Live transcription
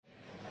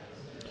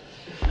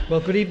Well,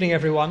 good evening,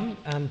 everyone.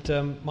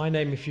 And my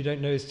name, if you don't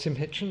know, is Tim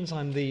Hitchens.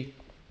 I'm the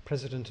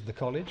president of the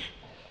college.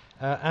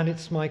 And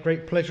it's my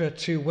great pleasure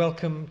to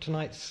welcome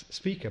tonight's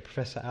speaker,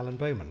 Professor Alan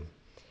Bowman.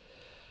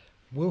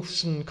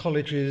 Wilson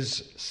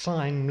College's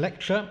SIME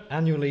lecture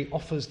annually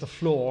offers the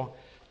floor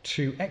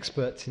to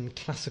experts in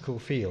classical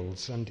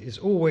fields and is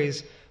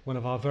always one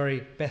of our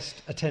very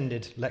best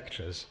attended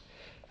lectures.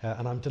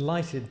 And I'm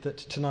delighted that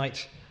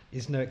tonight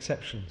is no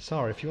exception.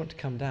 Sarah, if you want to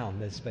come down,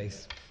 there's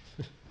space.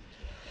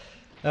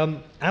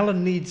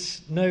 Alan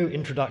needs no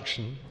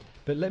introduction,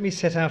 but let me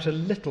set out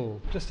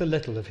just a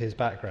little of his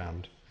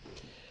background.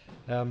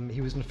 He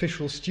was an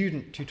official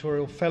student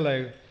tutorial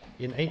fellow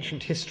in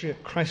ancient history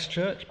at Christ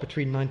Church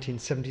between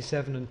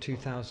 1977 and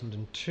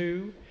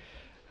 2002.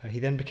 He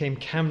then became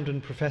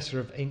Camden Professor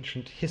of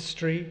Ancient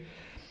History,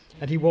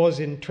 and he was,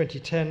 in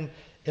 2010,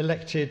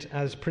 elected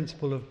as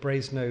Principal of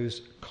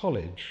Brasenose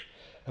College,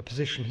 a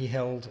position he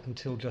held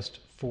until just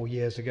 4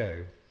 years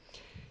ago.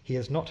 He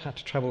has not had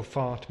to travel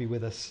far to be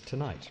with us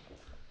tonight.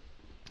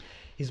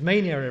 His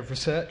main area of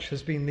research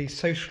has been the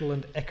social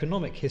and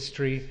economic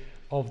history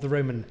of the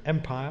Roman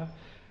Empire,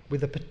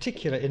 with a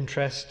particular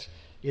interest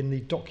in the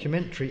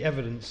documentary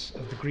evidence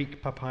of the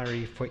Greek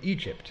papyri for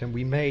Egypt, and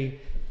we may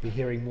be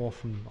hearing more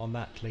on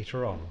that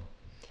later on.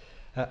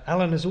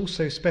 Alan has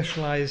also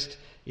specialised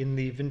in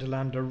the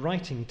Vindolanda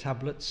writing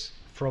tablets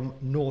from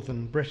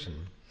northern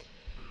Britain.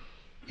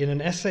 In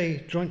an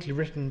essay jointly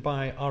written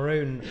by our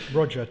own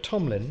Roger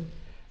Tomlin,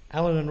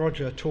 Alan and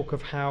Roger talk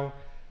of how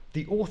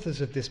the authors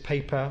of this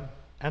paper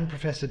and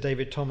Professor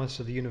David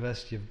Thomas of the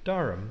University of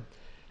Durham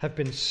have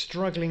been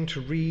struggling to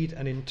read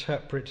and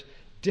interpret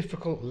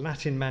difficult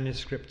Latin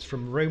manuscripts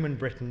from Roman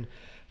Britain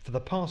for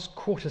the past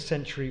quarter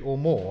century or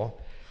more,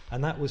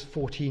 and that was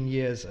 14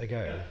 years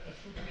ago.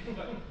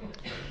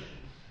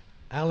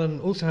 Alan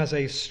also has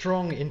a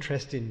strong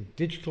interest in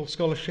digital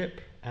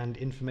scholarship and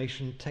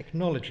information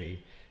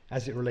technology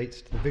as it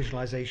relates to the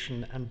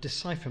visualization and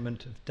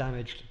decipherment of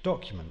damaged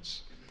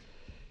documents.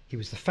 He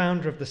was the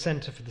founder of the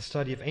Centre for the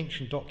Study of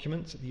Ancient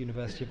Documents at the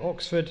University of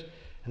Oxford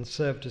and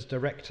served as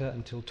director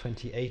until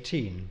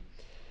 2018.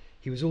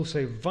 He was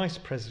also Vice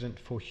President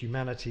for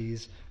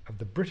Humanities of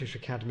the British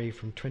Academy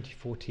from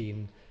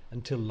 2014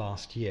 until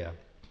last year.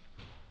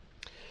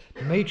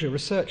 The major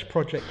research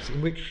projects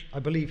in which I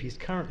believe he's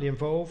currently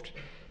involved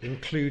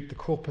include the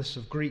corpus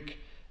of Greek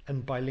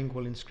and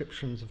bilingual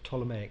inscriptions of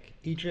Ptolemaic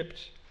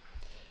Egypt,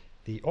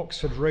 the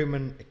Oxford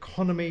Roman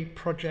Economy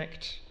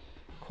Project,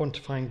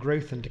 quantifying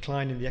growth and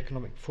decline in the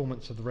economic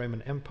performance of the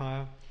Roman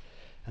Empire,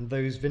 and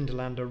those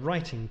Vindolanda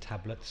writing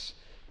tablets,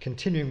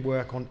 continuing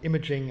work on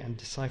imaging and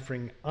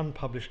deciphering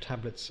unpublished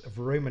tablets of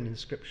Roman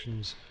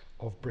inscriptions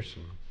of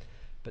Britain.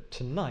 But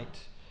tonight,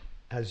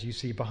 as you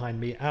see behind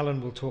me,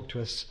 Alan will talk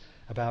to us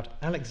about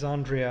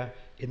Alexandria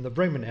in the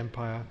Roman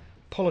Empire,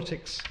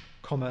 politics,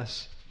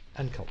 commerce,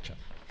 and culture.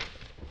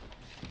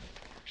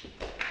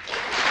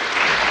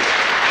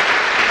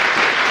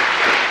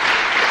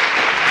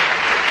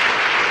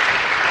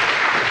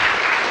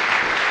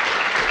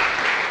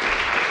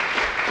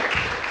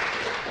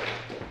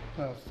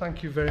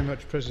 Thank you very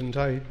much, President.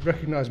 I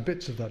recognise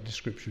bits of that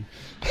description.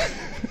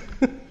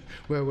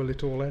 Where will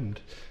it all end?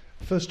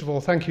 First of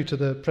all, thank you to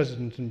the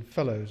President and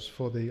Fellows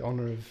for the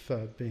honour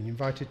of being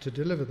invited to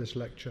deliver this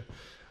lecture.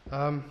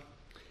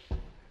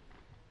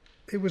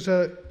 It was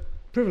a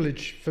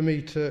privilege for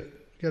me to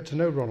get to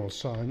know Ronald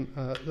Syme,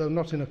 though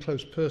not in a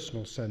close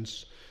personal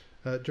sense,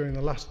 during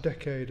the last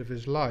decade of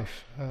his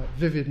life.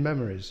 Vivid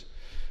memories.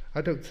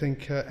 I don't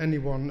think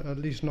anyone, at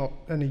least not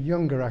any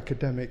younger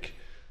academic,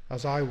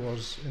 as I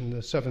was in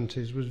the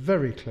 70s, was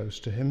very close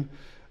to him.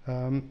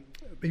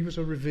 He was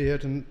a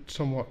revered and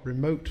somewhat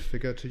remote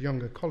figure to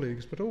younger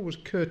colleagues, but always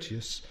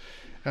courteous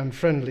and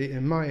friendly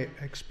in my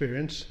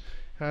experience.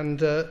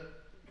 And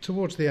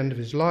towards the end of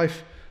his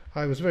life,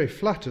 I was very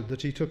flattered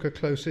that he took a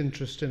close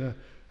interest in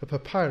a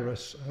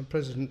papyrus. The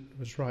President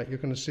was right, you're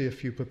going to see a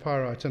few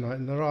papyri tonight,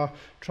 and there are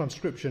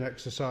transcription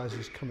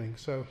exercises coming,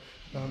 so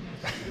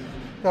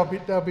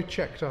they'll be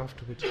checked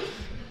afterwards.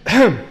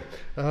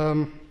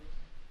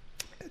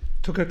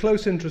 Took a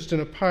close interest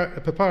in a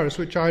papyrus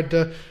which I'd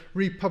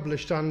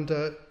republished and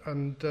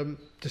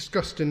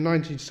discussed in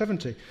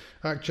 1970,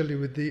 actually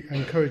with the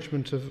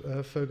encouragement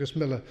of Fergus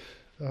Miller,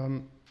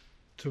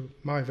 to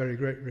my very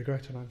great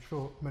regret, and I'm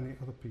sure many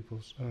other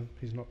people's.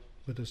 He's not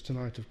with us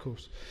tonight, of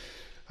course.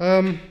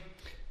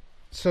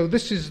 So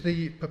this is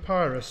the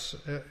papyrus,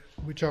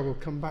 which I will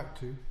come back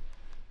to.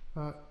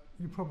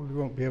 You probably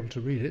won't be able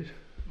to read it,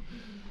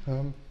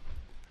 and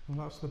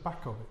that's the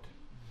back of it.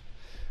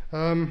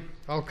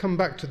 I'll come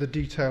back to the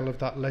detail of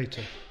that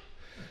later.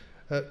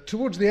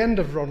 Towards the end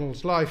of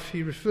Ronald's life,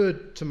 he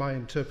referred to my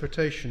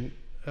interpretation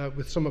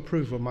with some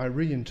approval, my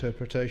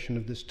reinterpretation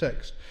of this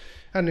text.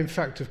 And in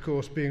fact, of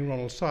course, being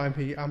Ronald Syme,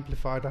 he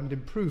amplified and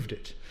improved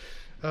it.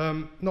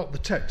 Not the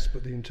text,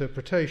 but the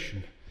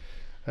interpretation.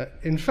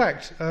 In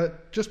fact,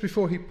 just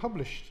before he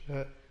published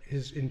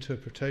his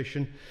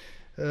interpretation,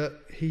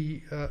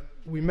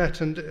 we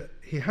met and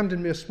he handed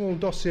me a small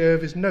dossier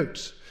of his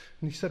notes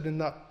And he said in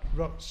that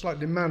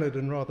slightly mannered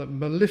and rather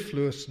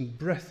mellifluous and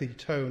breathy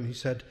tone, he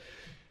said,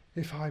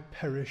 "If I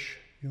perish,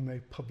 you may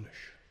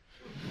publish."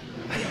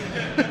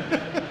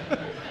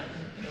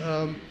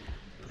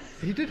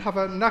 He did have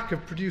a knack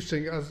of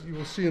producing, as you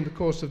will see in the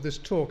course of this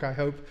talk, I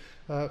hope,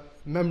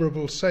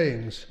 memorable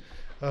sayings.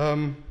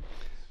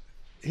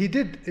 He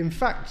did, in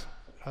fact,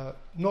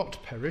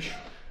 not perish,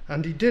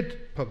 and he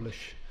did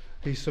publish.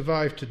 He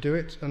survived to do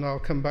it, and I'll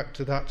come back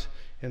to that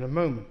in a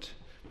moment.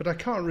 But I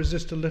can't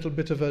resist a little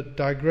bit of a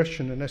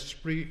digression, an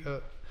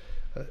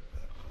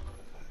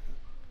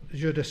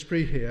jeu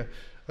d'esprit here.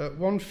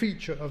 One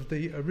feature of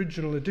the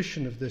original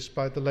edition of this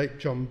by the late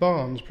John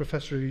Barnes,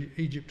 Professor of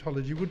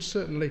Egyptology, would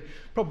certainly,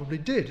 probably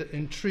did,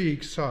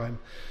 intrigue Syme,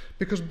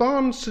 because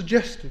Barnes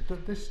suggested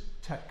that this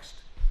text,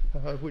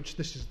 which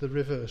this is the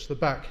reverse, the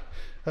back,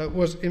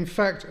 was in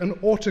fact an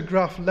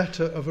autograph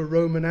letter of a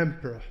Roman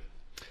emperor.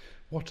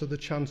 What are the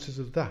chances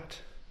of that?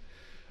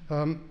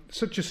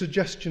 Such a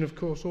suggestion, of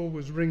course,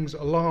 always rings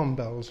alarm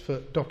bells for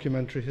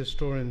documentary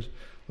historians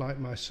like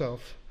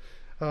myself.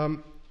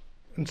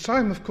 And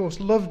Syme, of course,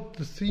 loved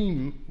the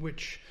theme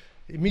which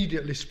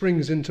immediately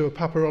springs into a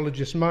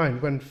papyrologist's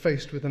mind when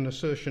faced with an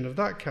assertion of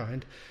that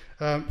kind: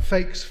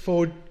 fakes,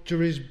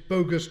 forgeries,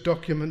 bogus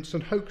documents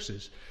and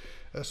hoaxes,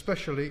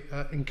 especially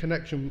in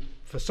connection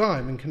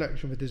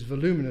with his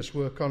voluminous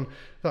work on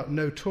that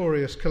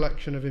notorious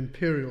collection of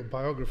imperial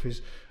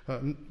biographies,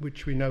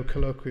 which we know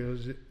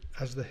colloquially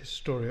as the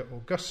Historia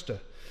Augusta.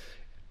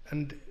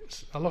 And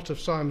a lot of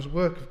Syme's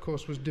work, of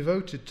course, was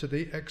devoted to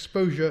the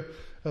exposure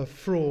of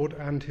fraud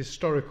and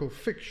historical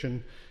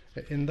fiction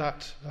in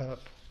that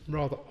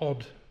rather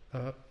odd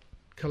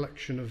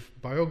collection of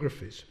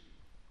biographies.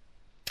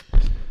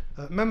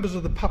 Members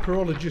of the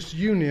Papyrologists'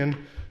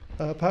 Union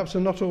perhaps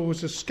are not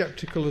always as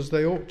sceptical as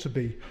they ought to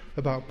be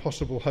about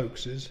possible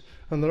hoaxes,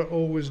 and there are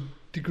always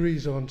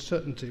degrees of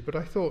uncertainty. But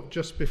I thought,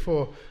 just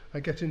before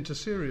I get into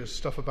serious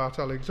stuff about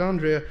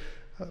Alexandria,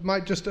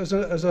 might just as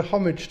a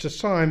homage to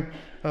Syme,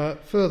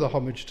 further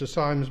homage to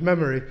Syme's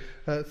memory,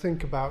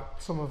 think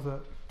about some of the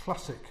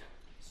classic,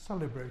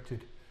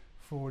 celebrated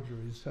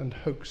forgeries and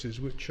hoaxes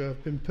which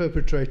have been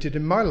perpetrated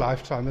in my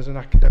lifetime as an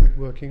academic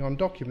working on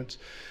documents.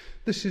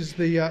 This is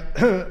the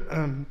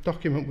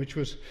document which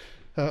was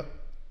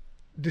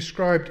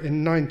described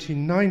in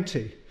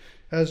 1990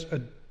 as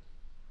a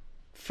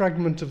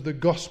fragment of the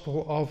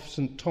Gospel of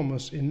St.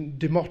 Thomas in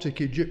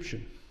Demotic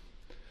Egyptian.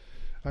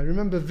 I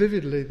remember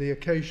vividly the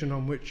occasion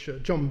on which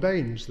John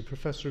Baines, the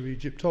professor of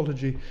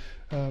Egyptology,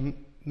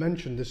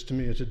 mentioned this to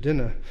me at a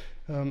dinner.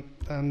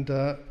 And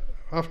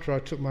after I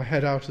took my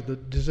head out of the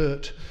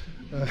dessert,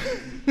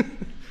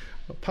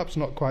 perhaps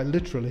not quite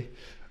literally,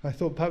 I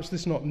thought perhaps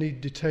this not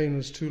need detain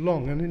us too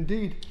long. And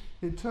indeed,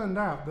 it turned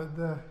out that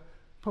the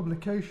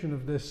publication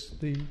of this,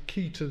 the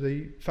key to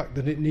the fact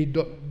that it need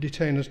not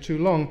detain us too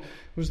long,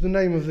 was the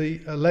name of the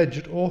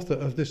alleged author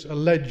of this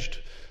alleged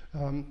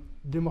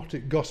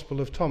Demotic Gospel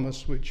of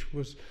Thomas, which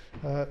was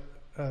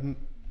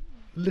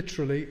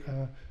literally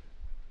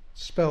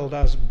spelled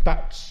as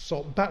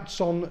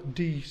Batson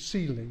D.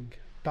 Sealing.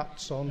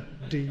 Batson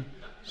D.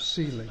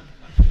 Sealing.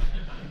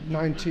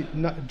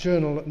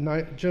 Journal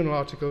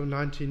article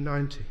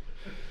 1990.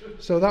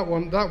 So that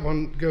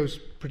one goes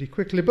pretty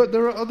quickly. But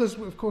there are others,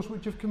 of course,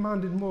 which have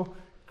commanded more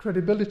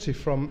credulity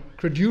from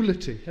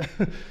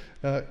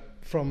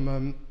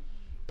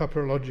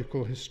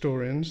papyrological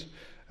historians.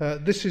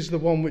 This is the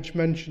one which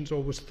mentions,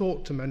 or was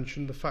thought to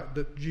mention, the fact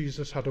that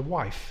Jesus had a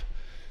wife,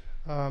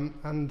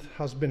 and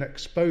has been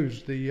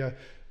exposed.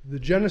 The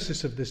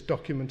genesis of this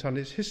document and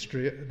its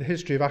history, the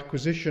history of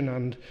acquisition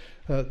and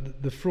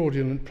the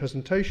fraudulent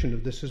presentation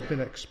of this, has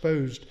been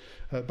exposed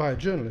by a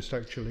journalist,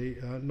 actually,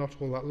 not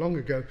all that long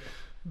ago.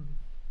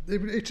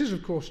 It is,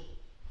 of course,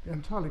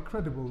 entirely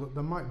credible that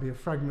there might be a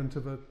fragment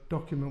of a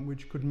document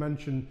which could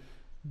mention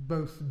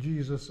both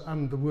Jesus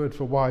and the word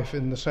for wife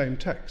in the same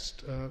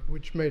text,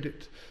 which made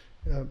it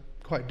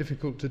quite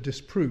difficult to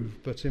disprove,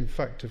 but in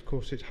fact, of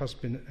course, it has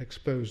been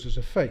exposed as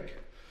a fake.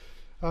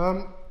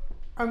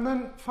 And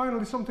then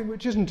finally, something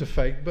which isn't a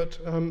fake, but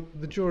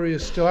the jury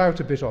is still out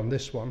a bit on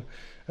this one.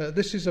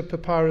 This is a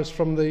papyrus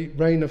from the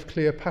reign of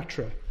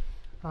Cleopatra,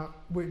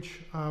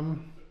 which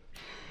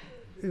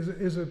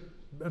is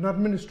an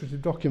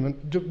administrative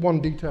document. One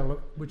detail,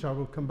 which I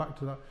will come back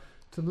to that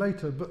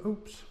later, but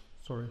oops,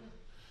 sorry.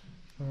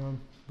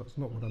 That's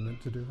not what I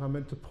meant to do. I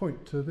meant to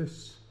point to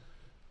this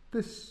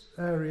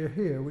area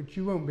here, which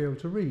you won't be able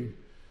to read.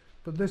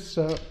 But this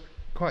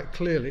quite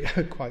clearly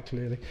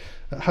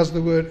has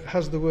the word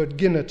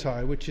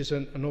Ginnatai, which is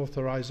an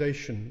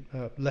authorization.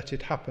 Let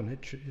it happen.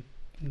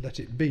 Let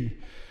it be.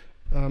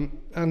 One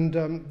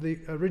of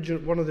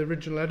the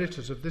original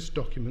editors of this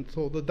document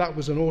thought that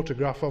was an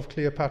autograph of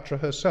Cleopatra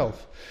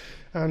herself.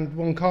 And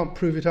one can't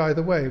prove it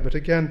either way, but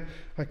again,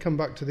 I come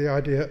back to the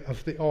idea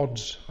of the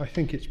odds. I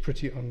think it's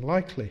pretty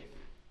unlikely.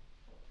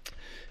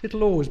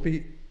 It'll always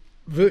be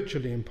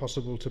virtually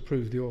impossible to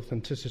prove the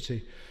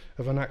authenticity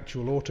of an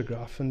actual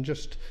autograph, and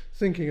just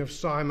thinking of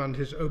Syme and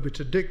his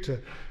Obiter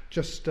Dicta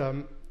just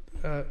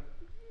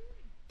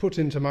put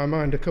into my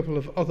mind a couple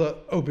of other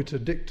obiter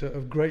dicta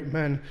of great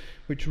men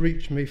which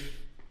reached me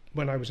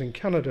when I was in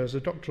Canada as a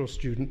doctoral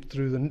student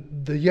through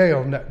the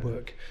Yale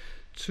network.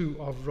 Two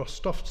of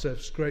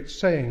Rostovtsev's great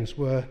sayings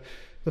were,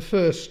 the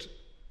first,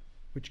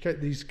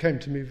 these came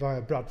to me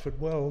via Bradford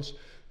Wells,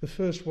 the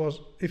first was,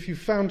 if you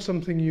found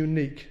something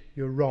unique,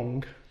 you're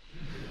wrong.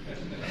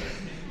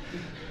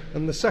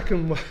 And the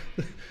second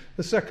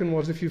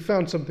was, if you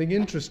found something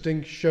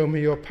interesting, show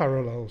me your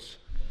parallels.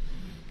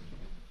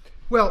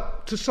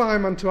 Well, to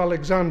Syme and to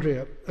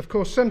Alexandria, of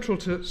course, central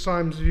to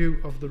Syme's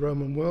view of the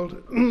Roman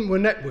world were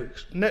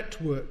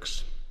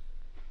networks.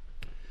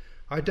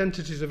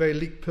 Identities of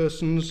elite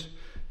persons,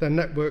 their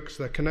networks,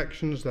 their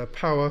connections, their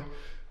power,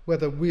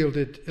 whether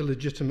wielded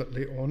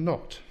illegitimately or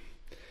not.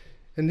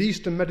 In the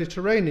Eastern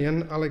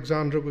Mediterranean,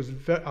 Alexandria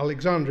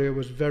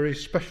was very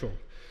special,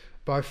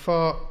 by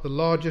far the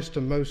largest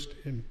and most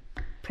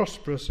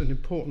prosperous and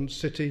important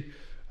city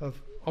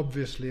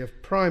obviously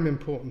of prime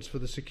importance for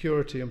the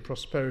security and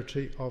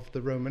prosperity of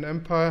the Roman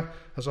Empire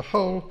as a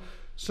whole,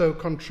 so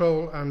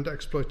control and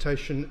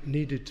exploitation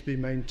needed to be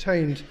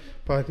maintained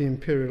by the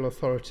imperial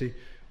authority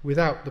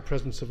without the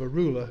presence of a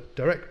ruler,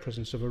 direct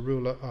presence of a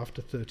ruler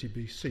after 30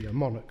 BC, a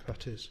monarch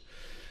that is.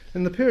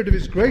 In the period of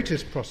its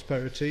greatest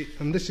prosperity,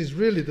 and this is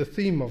really the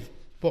theme of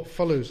what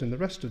follows in the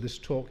rest of this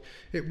talk,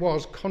 it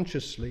was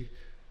consciously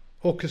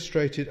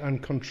orchestrated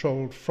and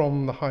controlled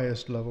from the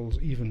highest levels,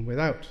 even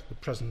without the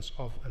presence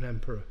of an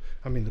emperor.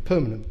 The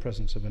permanent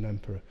presence of an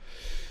emperor.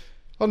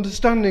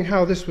 Understanding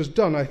how this was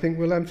done, I think,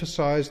 will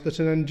emphasise that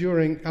an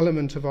enduring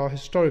element of our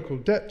historical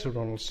debt to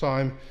Ronald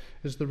Syme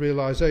is the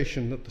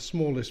realisation that the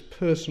smallest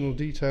personal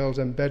details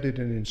embedded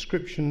in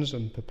inscriptions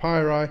and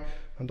papyri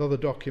and other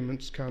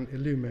documents can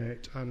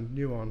illuminate and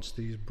nuance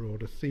these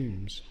broader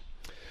themes.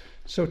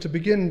 So to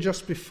begin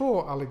just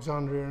before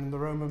Alexandria in the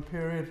Roman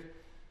period,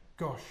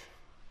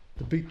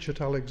 the beach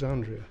at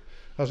Alexandria,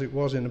 as it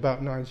was in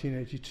about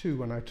 1982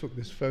 when I took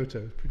this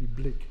photo, pretty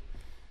bleak.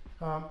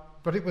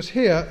 But it was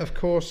here, of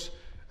course,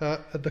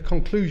 at the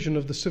conclusion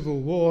of the Civil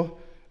War,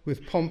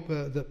 with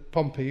that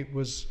Pompey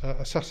was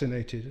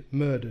assassinated,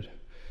 murdered.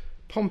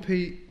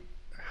 Pompey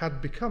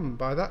had become,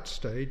 by that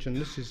stage, and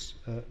this is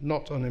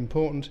not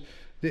unimportant,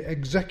 the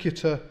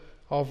executor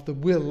of the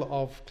will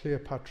of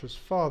Cleopatra's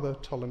father,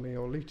 Ptolemy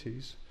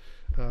Auletes,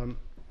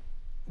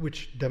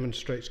 which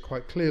demonstrates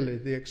quite clearly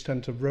the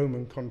extent of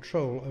Roman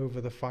control over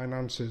the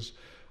finances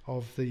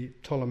of the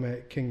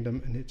Ptolemaic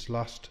kingdom in its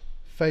last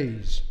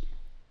phase.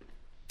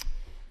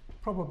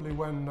 Probably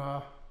when...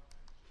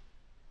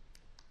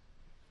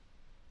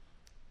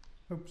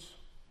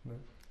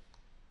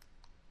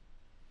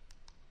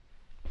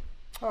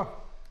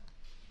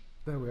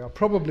 there we are.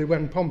 Probably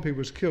when Pompey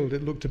was killed,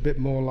 it looked a bit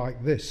more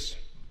like this.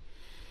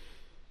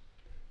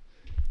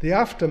 The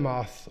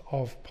aftermath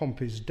of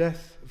Pompey's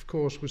death, of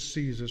course, was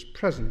Caesar's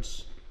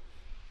presence.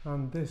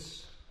 And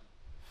this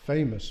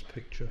famous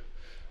picture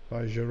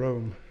by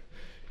Jerome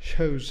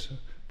shows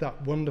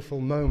that wonderful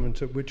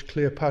moment at which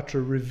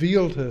Cleopatra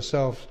revealed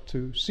herself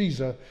to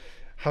Caesar,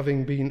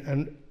 having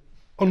been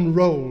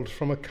unrolled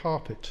from a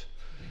carpet.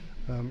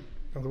 One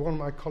of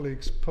my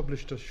colleagues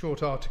published a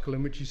short article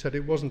in which he said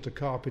it wasn't a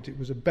carpet, it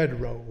was a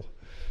bedroll.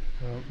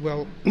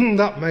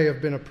 That may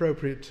have been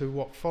appropriate to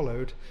what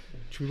followed,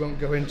 which we won't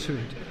go into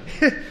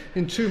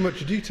in too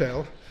much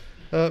detail,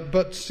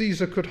 but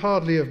Caesar could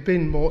hardly have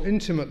been more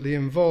intimately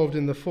involved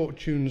in the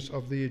fortunes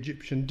of the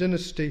Egyptian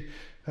dynasty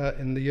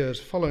in the years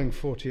following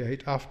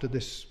 48, after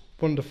this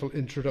wonderful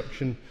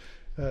introduction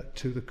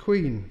to the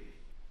Queen.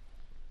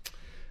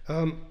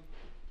 A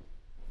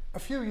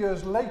few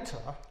years later,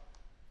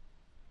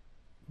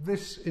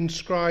 this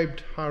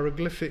inscribed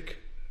hieroglyphic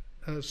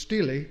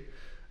stele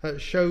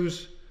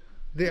shows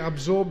the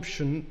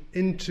absorption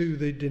into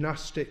the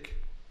dynastic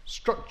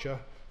structure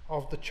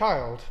of the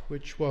child,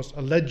 which was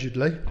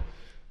allegedly,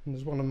 and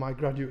as one of my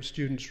graduate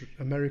students,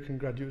 American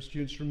graduate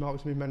students,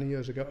 remarked to me many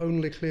years ago,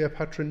 only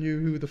Cleopatra knew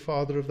who the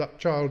father of that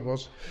child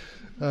was,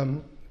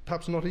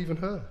 perhaps not even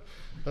her.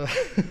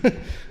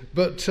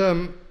 But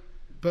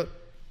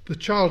the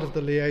child of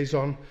the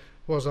liaison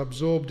was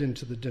absorbed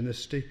into the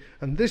dynasty,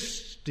 and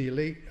this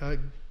stele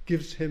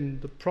gives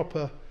him the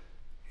proper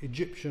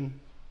Egyptian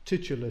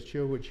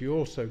titulature, which he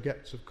also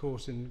gets, of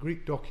course, in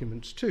Greek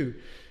documents too,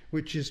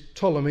 which is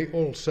Ptolemy,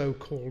 also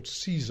called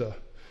Caesar.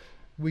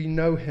 We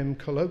know him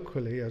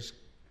colloquially as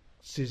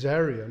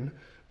Caesarion,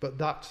 but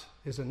that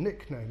is a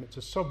nickname, it's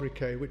a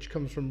sobriquet which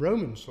comes from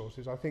Roman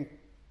sources, I think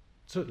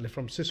certainly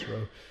from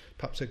Cicero,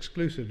 perhaps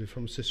exclusively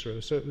from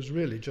Cicero, so it was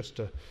really just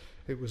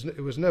it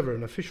was never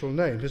an official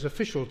name. His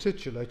official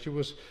titulature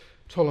was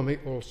Ptolemy,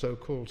 also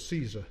called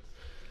Caesar.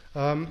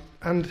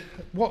 And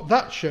what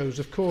that shows,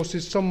 of course,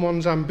 is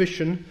someone's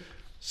ambition,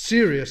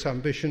 serious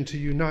ambition, to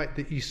unite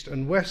the East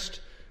and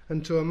West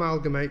and to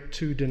amalgamate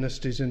two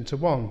dynasties into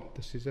one,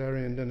 the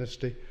Caesarian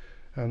dynasty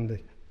and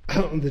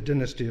the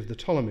dynasty of the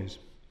Ptolemies.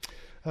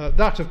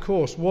 That, of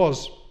course,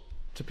 was,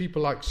 to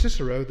people like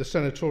Cicero, the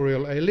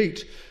senatorial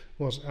elite,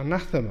 was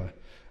anathema.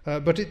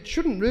 But it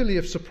shouldn't really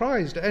have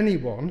surprised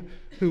anyone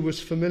who was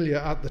familiar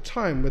at the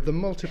time with the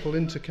multiple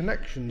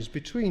interconnections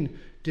between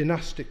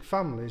dynastic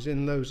families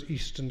in those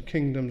eastern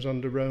kingdoms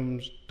under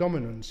Rome's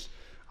dominance,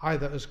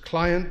 either as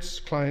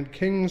client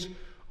kings,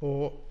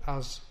 or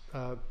as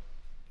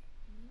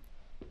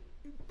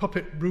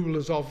puppet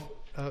rulers of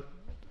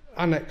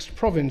annexed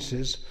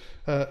provinces,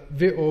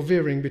 or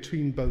veering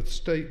between both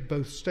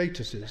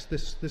statuses.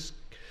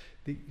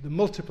 The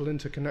multiple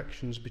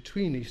interconnections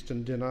between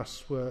eastern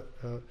dynasts were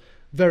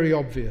very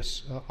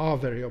obvious, are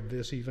very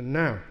obvious even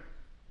now.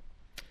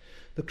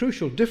 The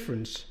crucial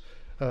difference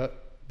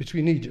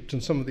between Egypt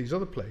and some of these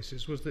other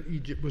places was that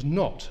Egypt was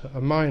not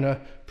a minor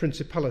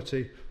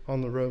principality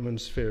on the Roman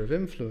sphere of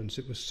influence.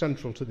 It was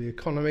central to the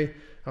economy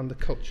and the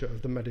culture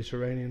of the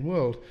Mediterranean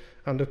world,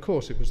 and of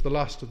course it was the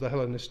last of the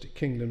Hellenistic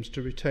kingdoms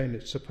to retain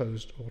its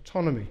supposed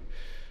autonomy.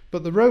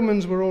 But the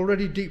Romans were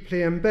already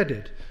deeply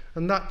embedded,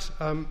 and that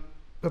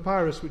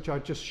papyrus which I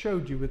just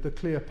showed you with the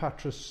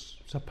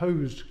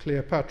supposed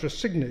Cleopatra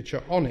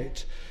signature on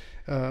it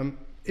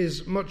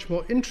is much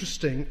more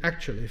interesting,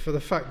 actually, for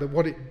the fact that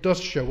what it does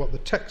show, what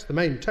the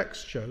main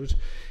text shows,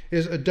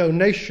 is a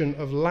donation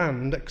of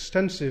land,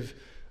 extensive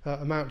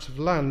amounts of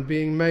land,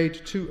 being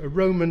made to a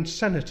Roman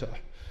senator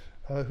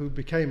who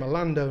became a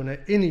landowner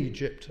in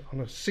Egypt on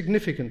a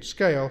significant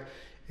scale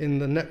in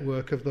the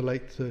network of the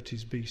late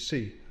 30s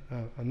BC.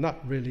 And that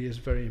really is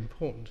very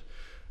important.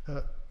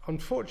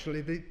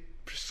 Unfortunately, the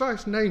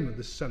precise name of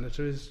this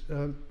senator is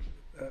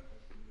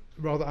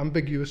rather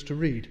ambiguous to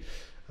read.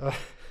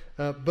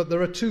 But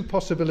there are two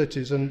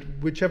possibilities,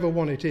 and whichever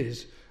one it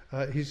is,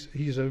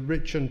 he's a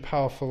rich and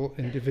powerful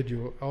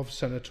individual of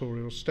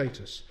senatorial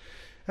status.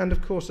 And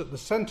of course, at the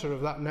centre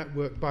of that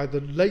network, by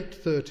the late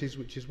 30s,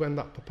 which is when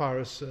that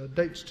papyrus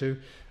dates to,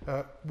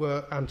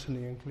 were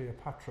Antony and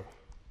Cleopatra.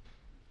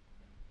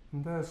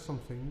 And there's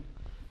something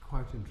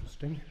quite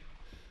interesting,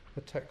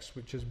 a text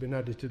which has been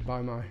edited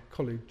by my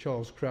colleague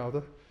Charles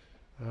Crowther,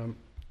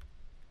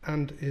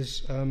 and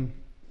is a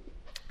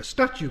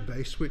statue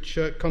base which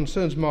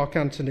concerns Mark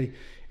Antony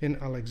in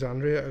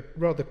Alexandria, a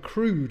rather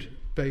crude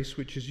base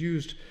which is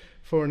used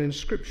for an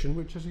inscription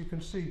which, as you can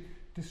see,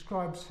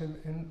 describes him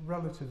in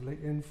relatively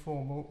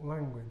informal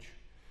language.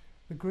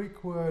 The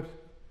Greek word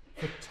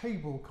for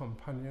table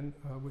companion,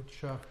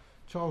 which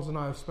Charles and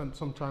I have spent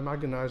some time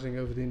agonizing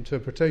over the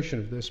interpretation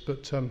of this,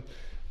 but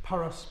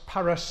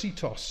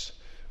parasitos,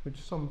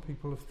 which some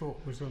people have thought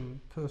was a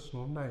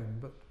personal name,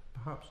 but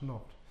perhaps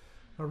not.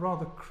 A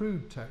rather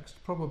crude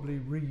text, probably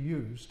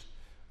reused,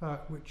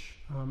 which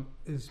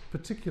is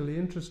particularly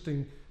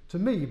interesting to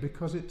me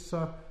because it's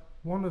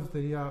one of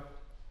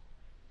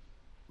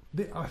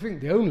I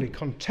think the only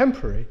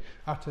contemporary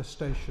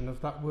attestation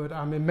of that word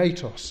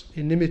amimetos,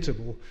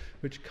 inimitable,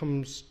 which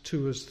comes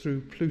to us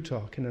through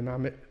Plutarch in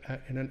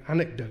an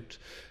anecdote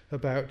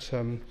about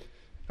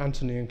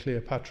Antony and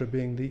Cleopatra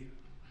being the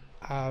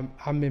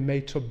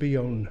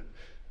amimetobion,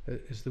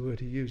 is the word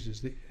he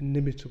uses, the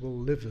inimitable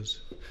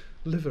livers.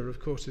 Liver, of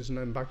course, is an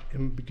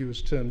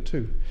ambiguous term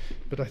too,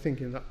 but I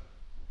think in that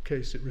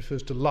case it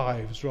refers to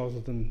lives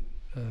rather than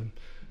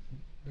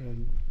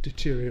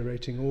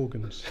deteriorating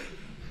organs.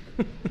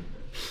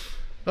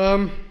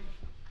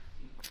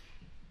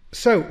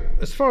 So,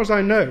 as far as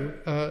I know,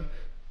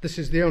 this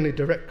is the only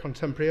direct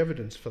contemporary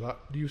evidence for that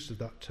use of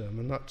that term,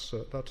 and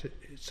that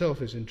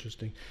itself is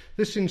interesting.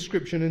 This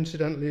inscription,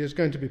 incidentally, is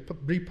going to be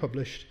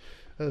republished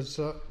as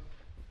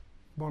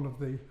one of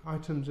the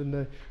items in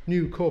the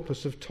new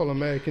corpus of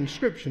Ptolemaic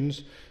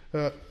inscriptions.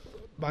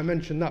 I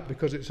mention that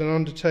because it's an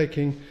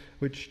undertaking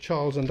which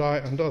Charles and I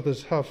and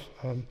others have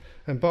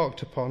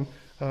embarked upon,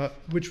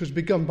 which was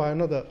begun by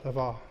another of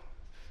our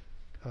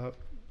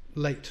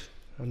late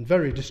and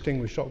very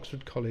distinguished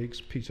Oxford colleagues,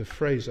 Peter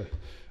Fraser,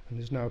 and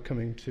is now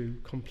coming to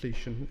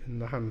completion in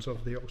the hands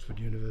of the Oxford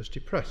University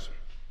Press.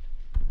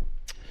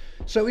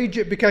 So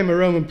Egypt became a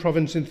Roman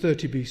province in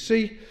 30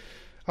 BC,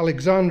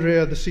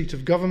 Alexandria the seat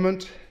of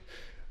government.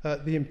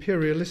 The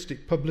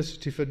imperialistic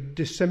publicity for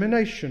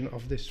dissemination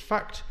of this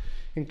fact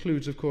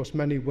includes, of course,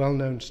 many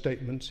well-known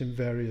statements in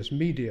various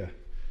media.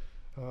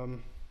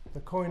 The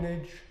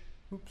coinage,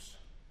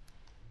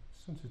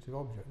 sensitive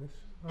object this,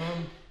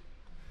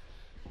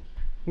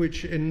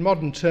 which in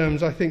modern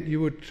terms I think you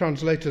would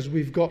translate as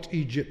 "we've got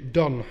Egypt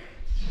done."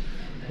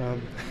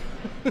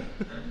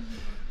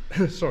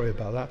 Sorry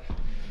about that.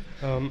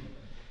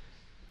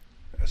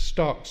 A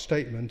stark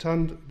statement.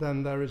 And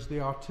then there is the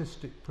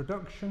artistic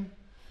production,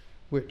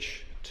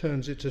 which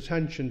turns its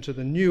attention to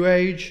the new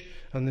age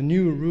and the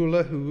new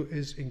ruler who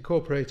is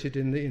incorporated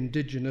in the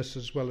indigenous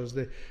as well as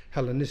the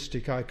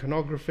Hellenistic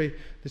iconography.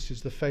 This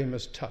is the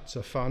famous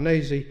Tazza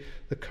Farnese.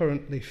 The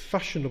currently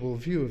fashionable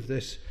view of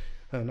this,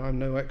 and I'm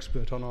no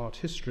expert on art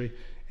history,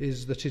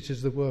 is that it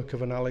is the work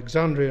of an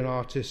Alexandrian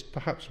artist,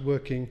 perhaps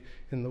working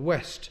in the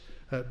West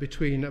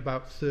between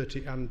about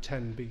 30 and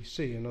 10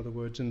 BC, in other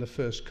words, in the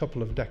first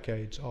couple of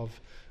decades of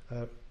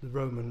the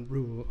Roman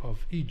rule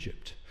of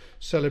Egypt.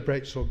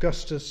 Celebrates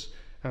Augustus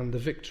and the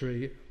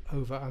victory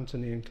over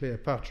Antony and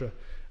Cleopatra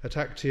at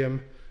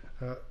Actium,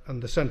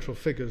 and the central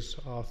figures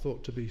are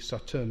thought to be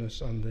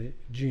Saturnus and the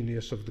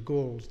genius of the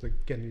Gauls, the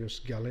Genius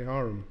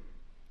Galliarum.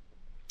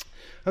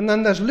 And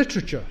then there's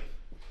literature.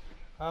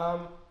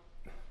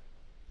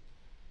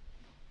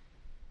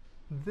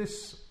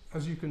 This,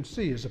 as you can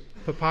see, is a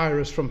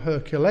papyrus from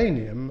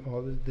Herculaneum,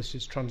 or this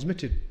is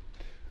transmitted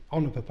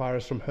on a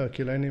papyrus from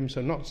Herculaneum,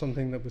 so not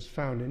something that was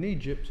found in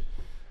Egypt,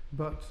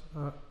 but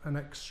an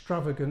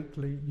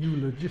extravagantly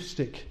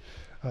eulogistic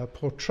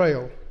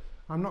portrayal.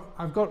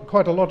 I've got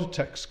quite a lot of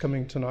texts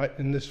coming tonight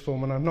in this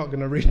form, and I'm not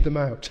going to read them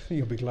out.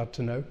 You'll be glad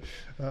to know.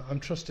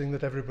 I'm trusting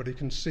that everybody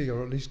can see,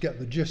 or at least get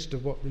the gist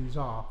of what these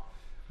are.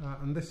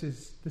 And this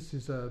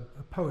is a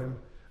poem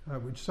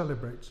which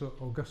celebrates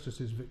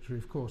Augustus's victory,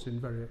 of course, in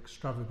very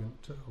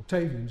extravagant,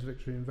 Octavian's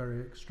victory in very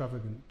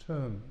extravagant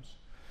terms.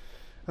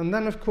 And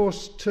then, of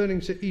course, turning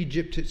to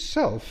Egypt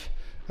itself,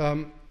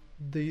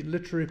 the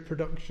literary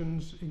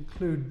productions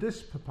include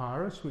this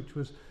papyrus, which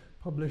was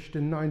published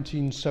in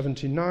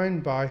 1979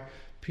 by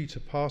Peter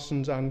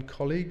Parsons and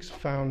colleagues,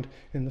 found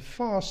in the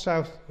far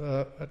south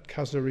at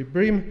Khazar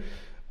Ibrim,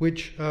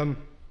 which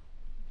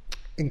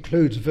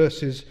includes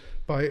verses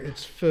by the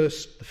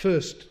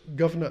first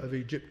governor of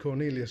Egypt,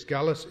 Cornelius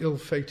Gallus,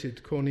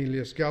 ill-fated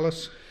Cornelius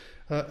Gallus.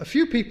 A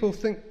few people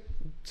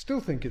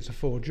still think it's a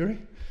forgery.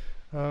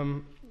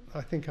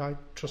 I think I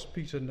trust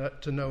Peter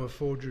to know a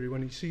forgery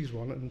when he sees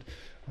one, and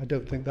I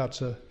don't think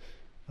that's a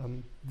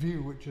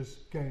view which has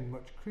gained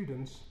much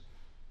credence.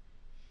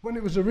 When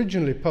it was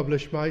originally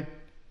published, my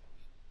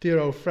dear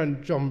old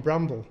friend John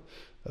Bramble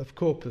of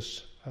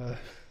Corpus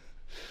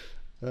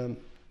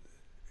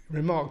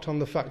remarked on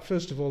the fact,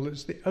 first of all,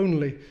 it's the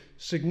only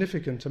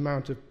significant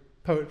amount of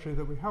poetry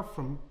that we have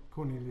from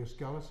Cornelius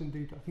Gallus,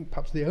 indeed, I think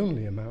perhaps the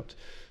only amount.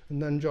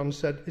 And then John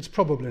said, it's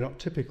probably not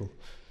typical.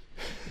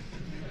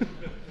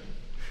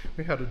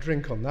 We had a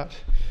drink on that.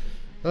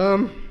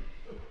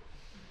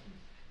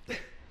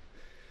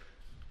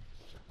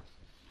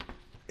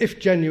 If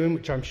genuine,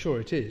 which I'm sure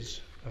it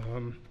is,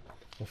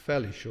 or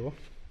fairly sure,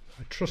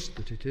 I trust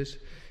that it is,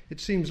 it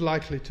seems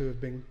likely to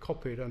have been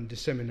copied and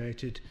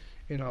disseminated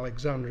in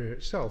Alexandria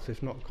itself,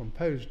 if not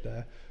composed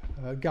there.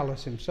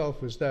 Gallus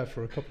himself was there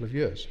for a couple of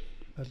years,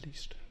 at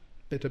least,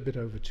 a bit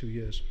over 2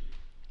 years.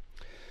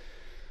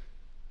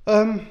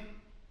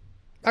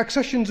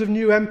 Accessions of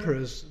new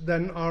emperors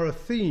then are a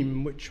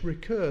theme which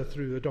recur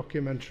through the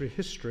documentary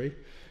history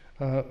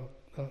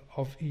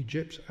of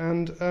Egypt,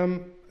 and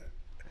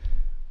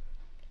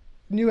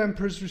new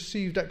emperors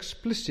received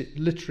explicit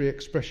literary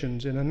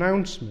expressions in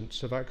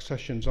announcements of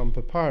accessions on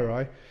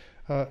papyri,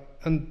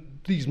 and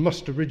these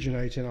must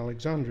originate in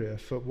Alexandria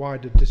for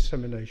wider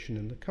dissemination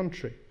in the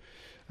country.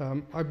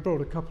 I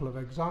brought a couple of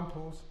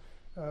examples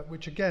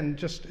which again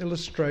just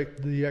illustrate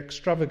the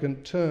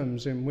extravagant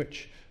terms in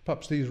which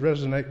perhaps these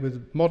resonate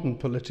with modern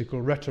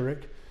political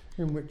rhetoric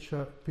in which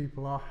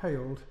people are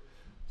hailed.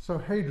 So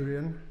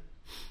Hadrian,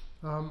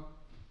 an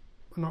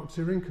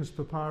Oxyrhynchus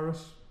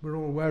papyrus, we're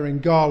all wearing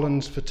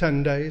garlands for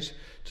 10 days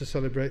to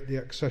celebrate the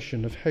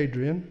accession of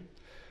Hadrian.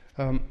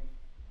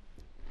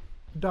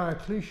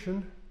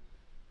 Diocletian,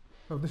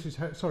 this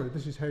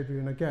is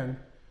Hadrian again,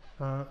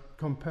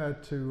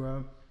 compared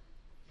to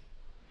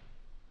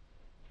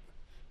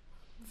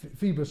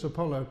Phoebus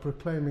Apollo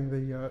proclaiming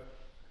the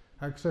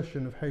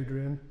accession of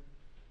Hadrian,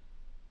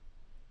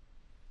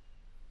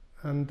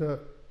 and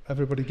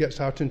everybody gets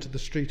out into the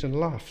street and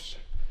laughs.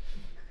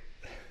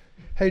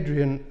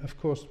 Hadrian, of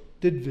course,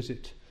 did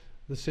visit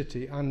the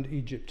city and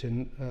Egypt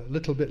a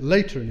little bit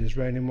later in his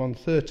reign in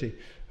 130,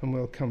 and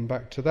we'll come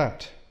back to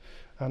that.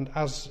 And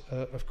as,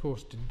 of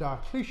course, did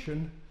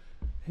Diocletian,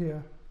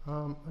 here,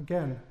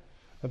 again,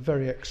 a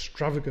very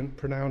extravagant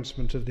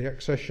pronouncement of the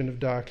accession of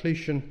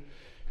Diocletian,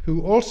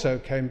 who also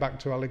came back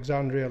to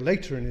Alexandria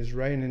later in his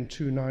reign in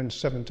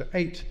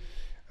 297-8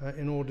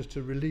 in order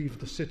to relieve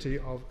the city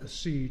of a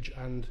siege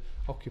and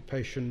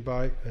occupation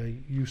by a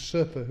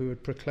usurper who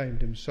had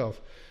proclaimed himself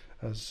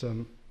as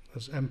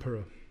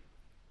emperor.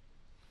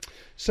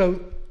 So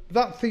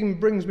that theme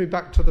brings me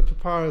back to the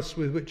papyrus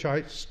with which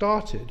I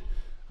started,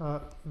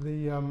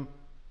 the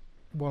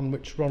one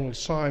which Ronald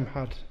Syme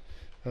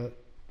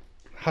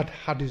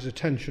had his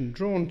attention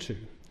drawn to.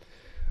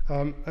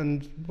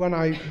 And when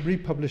I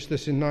republished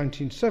this in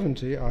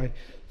 1970, I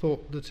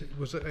thought that it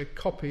was a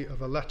copy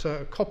of a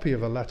letter,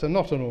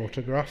 not an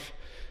autograph,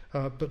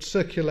 but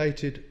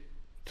circulated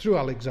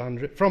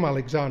from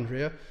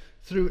Alexandria,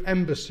 through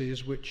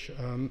embassies which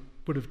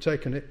would have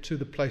taken it to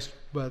the place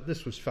where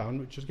this was found,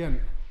 which again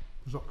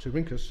was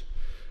Oxyrhynchus.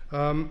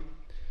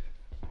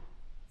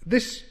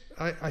 This,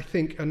 I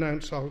think,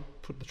 I'll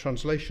put the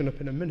translation up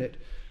in a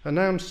minute,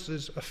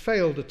 announces a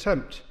failed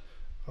attempt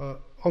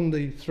on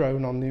the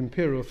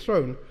imperial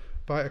throne,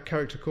 by a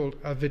character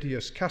called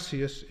Avidius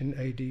Cassius in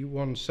AD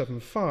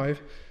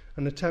 175,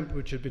 an attempt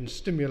which had been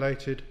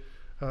stimulated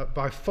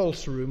by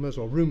false rumours,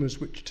 or rumours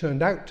which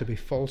turned out to be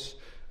false,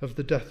 of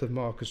the death of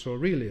Marcus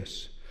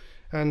Aurelius.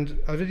 And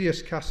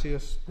Avidius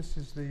Cassius, this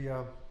is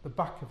the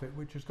back of it,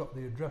 which has got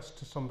the address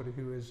to somebody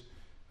who is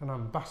an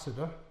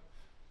ambassador,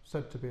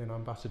 said to be an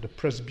ambassador,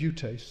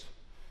 presbytes.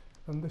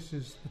 and this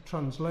is the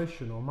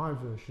translation, or my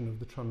version of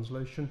the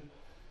translation,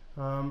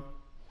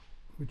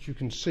 which you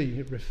can see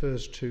it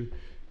refers to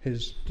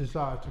his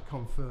desire to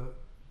confer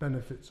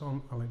benefits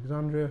on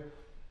Alexandria,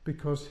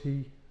 because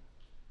he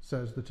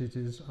says that it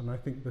is, and I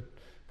think that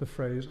the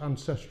phrase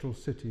ancestral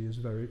city is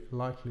very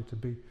likely to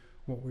be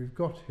what we've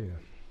got here.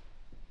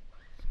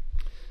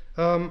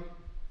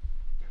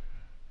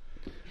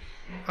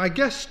 I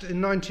guessed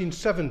in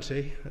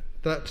 1970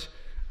 that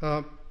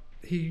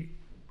he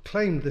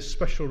claimed this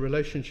special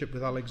relationship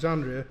with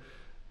Alexandria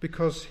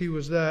because he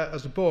was there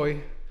as a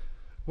boy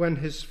when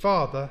his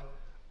father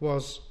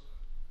was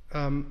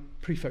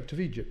prefect of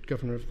Egypt,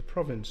 governor of the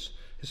province.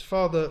 His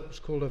father was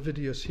called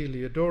Ovidius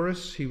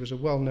Heliodorus. He was a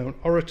well-known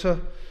orator,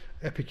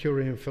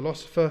 Epicurean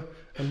philosopher,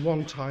 and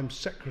one-time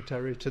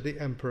secretary to the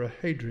Emperor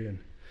Hadrian.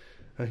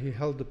 He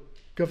held the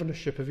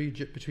governorship of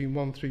Egypt between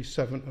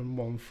 137 and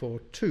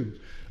 142,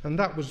 and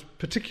that was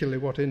particularly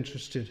what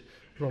interested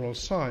Ronald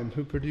Syme,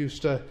 who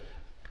produced a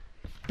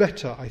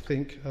better, I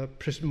think,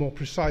 more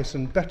precise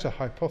and better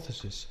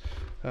hypothesis.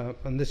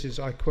 And this is,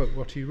 I quote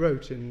what he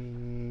wrote, it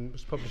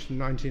was published in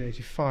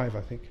 1985,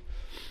 I think.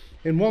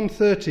 In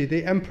 130,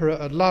 the emperor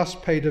at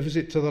last paid a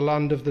visit to the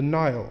land of the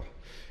Nile.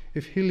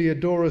 If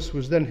Heliodorus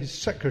was then his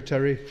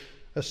secretary,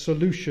 a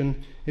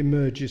solution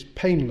emerges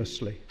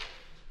painlessly.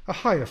 A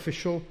high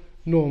official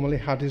normally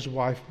had his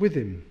wife with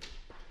him.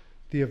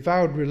 The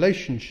avowed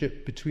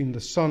relationship between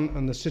the son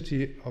and the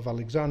city of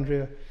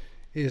Alexandria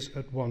is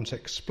at once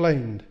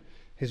explained,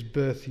 his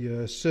birth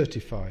year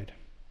certified.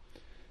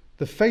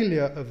 The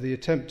failure of the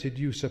attempted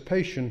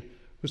usurpation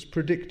was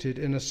predicted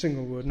in a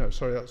single word. No,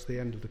 sorry, that's the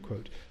end of the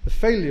quote. The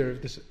failure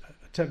of this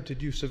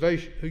attempted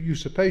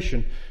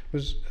usurpation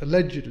was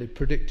allegedly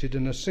predicted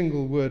in a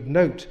single word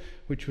note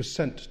which was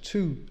sent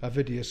to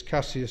Avidius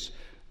Cassius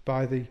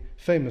by the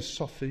famous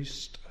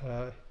sophist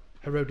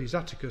Herodes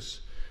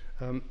Atticus.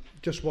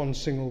 Just one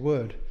single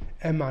word,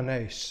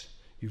 emanes,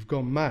 you've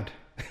gone mad.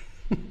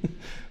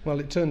 Well,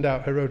 it turned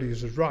out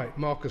Herodes was right.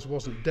 Marcus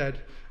wasn't dead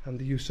and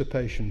the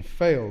usurpation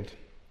failed.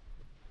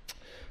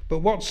 But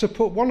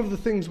one of the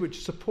things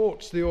which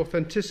supports the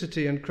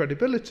authenticity and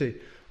credibility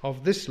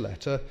of this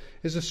letter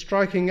is a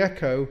striking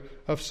echo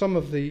of some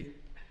of the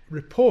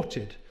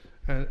reported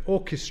and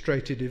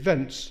orchestrated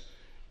events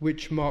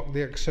which marked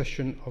the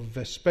accession of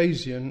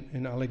Vespasian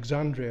in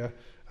Alexandria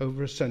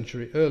over a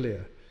century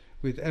earlier,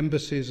 with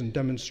embassies and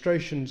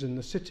demonstrations in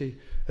the city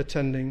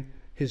attending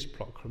his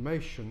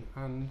proclamation.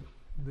 And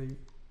the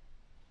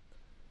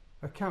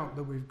account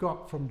that we've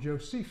got from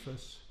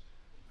Josephus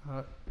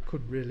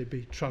could really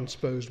be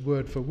transposed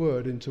word for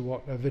word into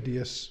what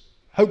Ovidius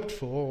hoped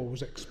for or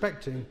was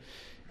expecting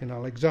in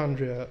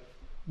Alexandria,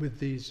 with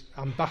these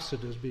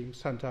ambassadors being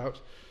sent out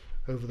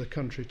over the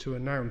country to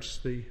announce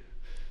the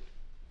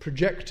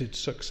projected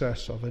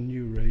success of a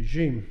new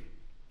regime.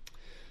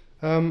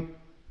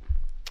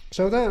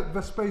 So there,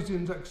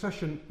 Vespasian's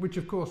accession, which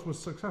of course was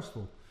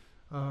successful,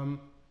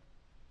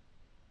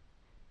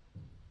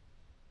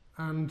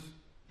 and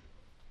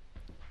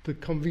the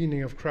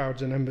convening of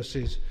crowds and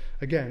embassies,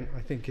 again,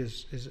 I think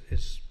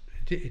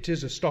it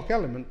is a stock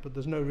element, but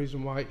there's no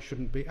reason why it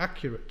shouldn't be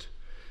accurate.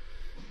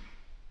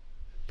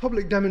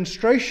 Public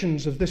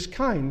demonstrations of this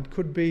kind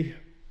could be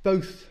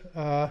both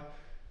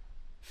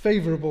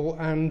favourable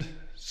and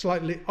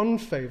slightly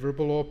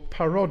unfavourable or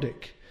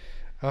parodic.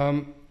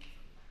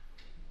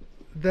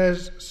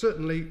 There's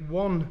certainly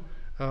one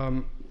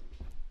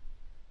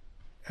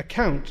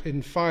account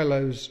in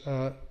Philo's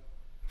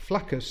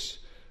Flaccus,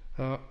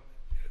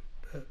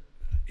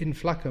 in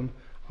Flaccum,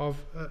 of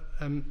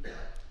an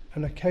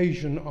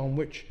occasion on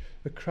which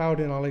the crowd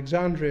in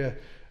Alexandria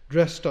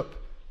dressed up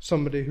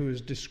somebody who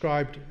is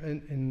described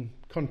in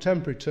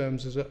contemporary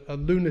terms as a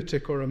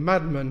lunatic or a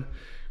madman,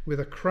 with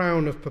a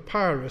crown of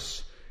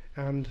papyrus,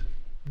 and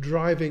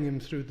driving him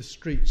through the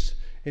streets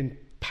in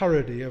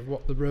parody of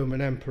what the Roman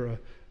emperor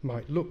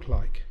might look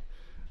like.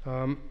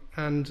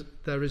 And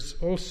there is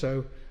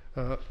also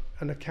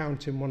an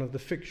account in one of the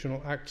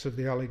fictional acts of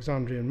the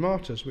Alexandrian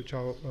martyrs, which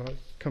I'll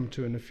come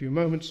to in a few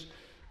moments,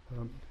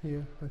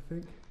 here, I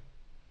think,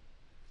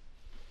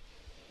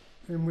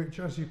 in which,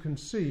 as you can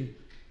see,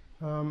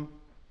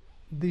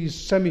 these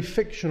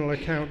semi-fictional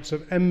accounts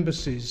of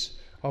embassies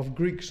of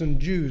Greeks and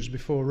Jews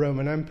before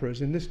Roman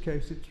emperors. In this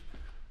case,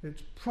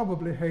 it's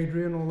probably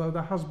Hadrian, although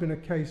there has been a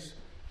case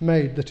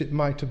made that it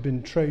might have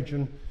been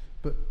Trajan.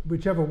 But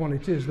whichever one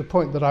it is, the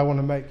point that I want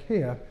to make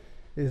here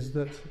is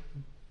that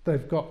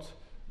they've got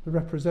the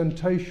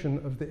representation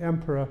of the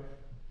emperor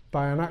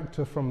by an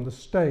actor from the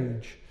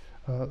stage.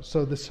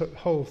 So this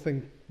whole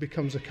thing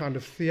becomes a kind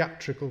of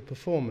theatrical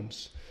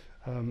performance,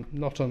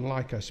 not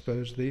unlike, I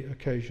suppose, the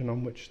occasion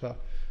on which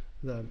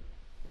the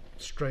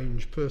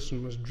strange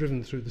person was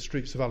driven through the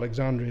streets of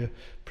Alexandria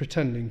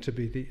pretending to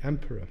be the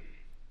emperor.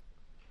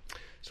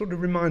 Sort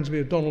of reminds me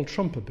of Donald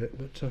Trump a bit,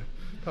 but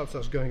perhaps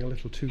that's going a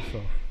little too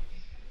far.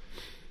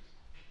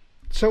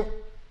 So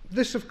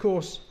this, of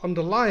course,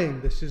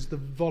 underlying this is the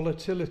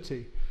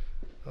volatility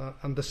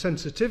and the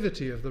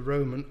sensitivity of the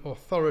Roman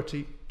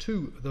authority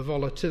to the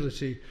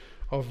volatility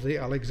of the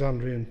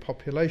Alexandrian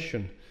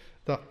population.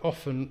 that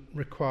often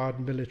required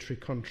military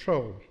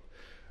control.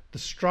 The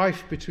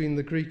strife between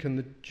the Greek and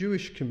the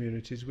Jewish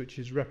communities, which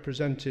is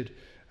represented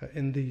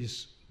in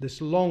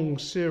this long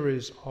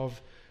series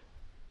of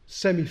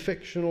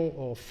semi-fictional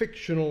or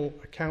fictional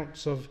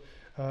accounts of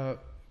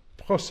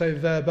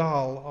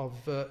procès-verbal,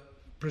 of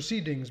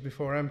proceedings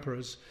before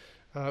emperors,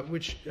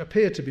 which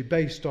appear to be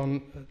based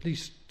on, at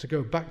least to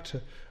go back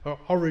to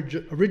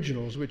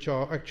originals which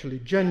are actually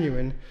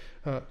genuine,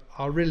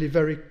 are really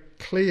very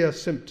clear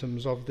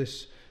symptoms of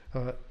this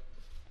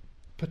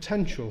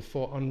potential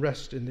for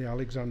unrest in the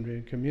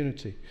Alexandrian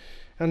community.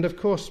 And of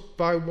course,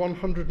 by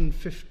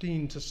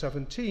 115 to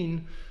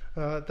 17,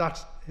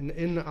 that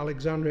in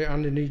Alexandria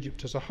and in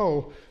Egypt as a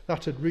whole,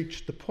 that had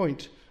reached the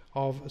point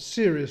of a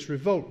serious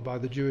revolt by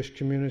the Jewish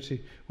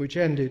community, which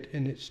ended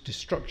in its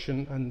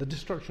destruction, and the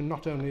destruction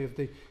not only of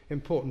the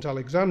important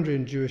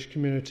Alexandrian Jewish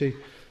community,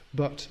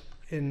 but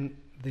in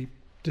the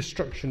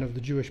destruction of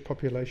the Jewish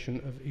population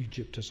of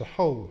Egypt as a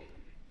whole.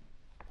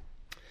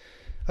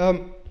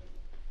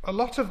 A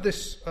lot of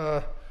this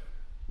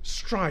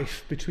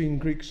strife between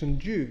Greeks and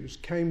Jews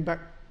came back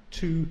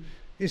to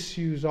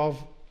issues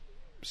of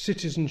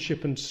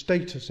citizenship and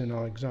status in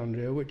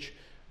Alexandria, which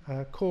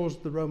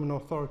caused the Roman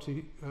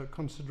authority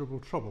considerable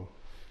trouble.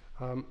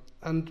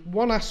 And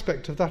one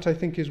aspect of that I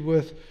think is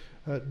worth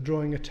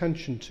drawing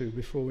attention to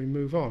before we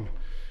move on,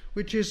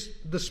 which is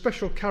the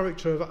special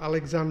character of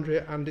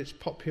Alexandria and its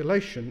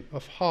population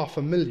of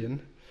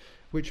 500,000,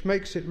 which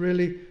makes it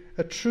really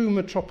a true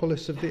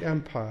metropolis of the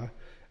empire.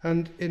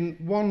 And in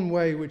one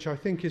way which I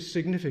think is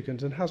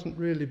significant and hasn't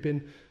really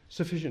been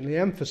sufficiently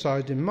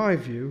emphasised in my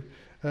view,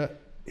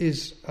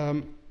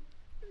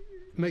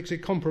 makes it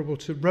comparable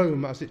to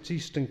Rome as its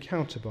eastern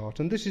counterpart.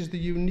 And this is the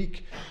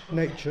unique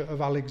nature of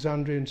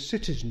Alexandrian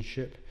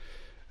citizenship,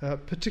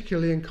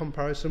 particularly in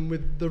comparison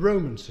with the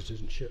Roman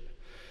citizenship.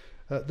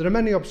 There are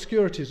many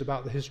obscurities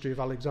about the history of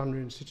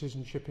Alexandrian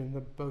citizenship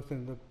both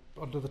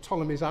under the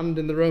Ptolemies and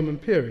in the Roman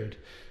period,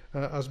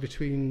 as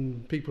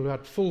between people who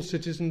had full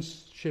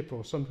citizenship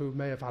or some who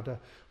may have had a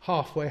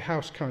halfway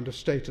house kind of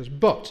status.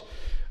 But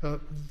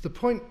the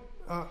point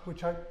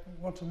which I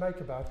want to make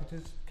about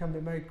it can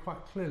be made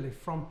quite clearly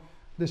from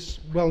this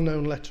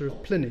well-known letter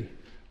of Pliny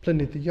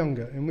the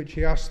Younger, in which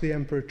he asked the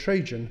Emperor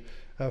Trajan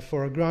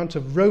for a grant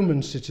of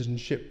Roman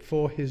citizenship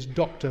for his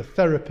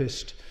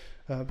doctor-therapist,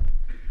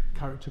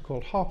 character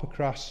called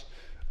Harpocras,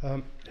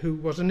 who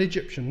was an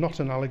Egyptian, not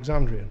an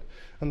Alexandrian.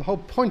 And the whole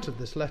point of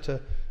this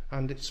letter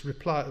and the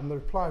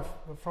reply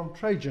from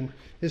Trajan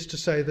is to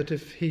say that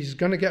if he's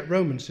going to get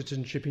Roman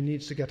citizenship, he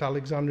needs to get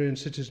Alexandrian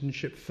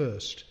citizenship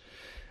first.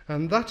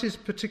 And that is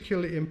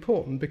particularly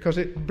important because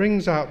it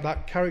brings out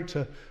that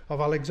character of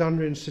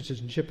Alexandrian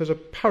citizenship as a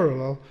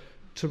parallel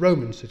to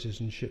Roman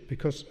citizenship,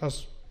 because,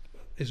 as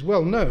is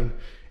well known,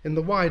 in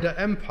the wider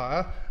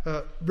empire,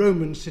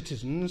 Roman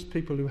citizens,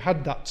 people who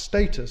had that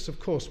status, of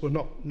course, were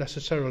not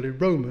necessarily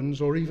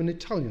Romans or even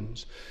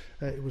Italians.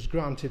 It was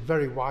granted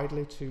very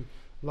widely to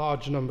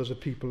large numbers of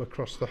people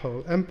across the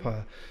whole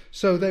empire.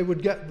 So they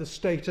would get the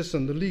status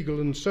and the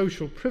legal and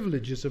social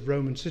privileges of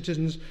Roman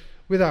citizens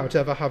without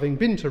ever having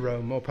been to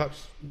Rome or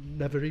perhaps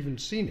never even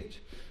seen it.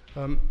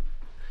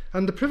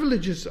 And the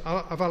privileges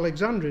of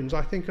Alexandrians,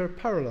 I think, are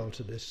parallel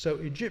to this. So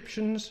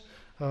Egyptians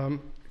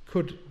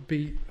could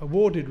be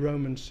awarded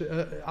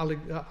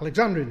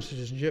Alexandrian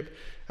citizenship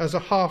as a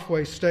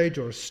halfway stage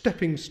or a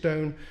stepping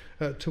stone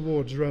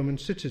towards Roman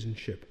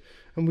citizenship.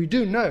 And we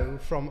do know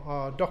from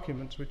our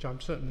documents, which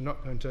I'm certainly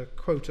not going to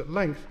quote at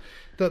length,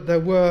 that there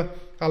were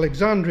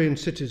Alexandrian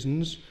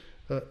citizens.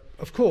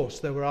 Of course,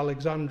 there were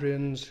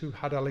Alexandrians who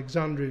had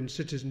Alexandrian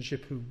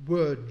citizenship who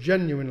were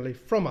genuinely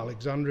from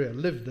Alexandria,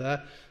 lived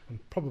there, and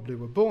probably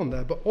were born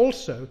there. But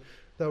also,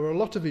 there were a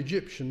lot of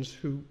Egyptians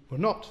who were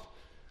not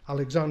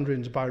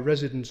Alexandrians by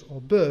residence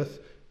or birth,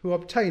 who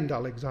obtained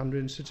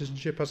Alexandrian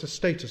citizenship as a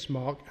status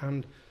mark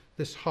and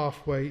this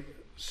halfway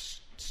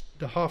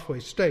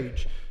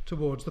stage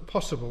towards the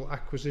possible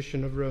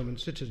acquisition of Roman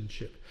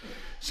citizenship.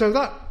 So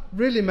that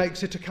really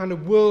makes it a kind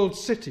of world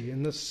city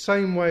in the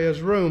same way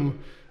as Rome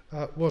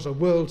was a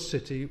world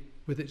city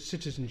with its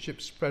citizenship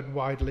spread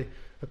widely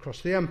across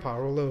the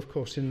empire, although, of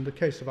course, in the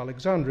case of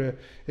Alexandria,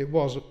 it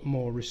was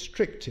more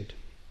restricted.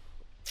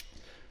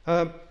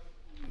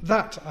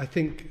 That, I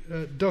think,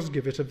 does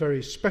give it a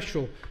very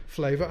special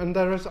flavour, and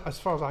there is, as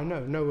far as I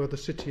know, no other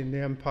city in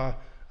the empire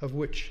of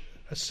which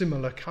a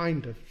similar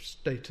kind of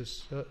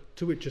status,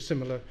 to which a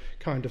similar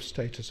kind of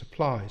status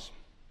applies.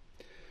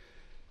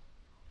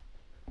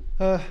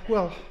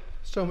 Well,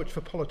 so much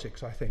for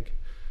politics, I think.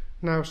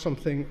 Now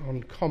something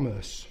on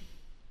commerce.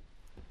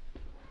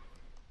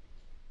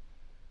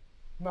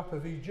 Map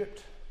of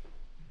Egypt.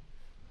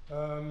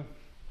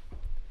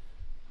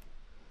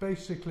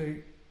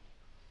 Basically,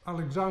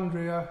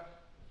 Alexandria,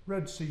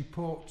 Red Sea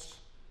ports,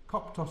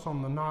 Coptos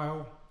on the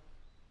Nile,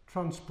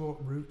 transport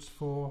routes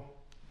for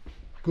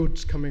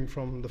goods coming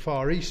from the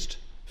Far East,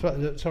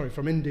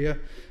 from India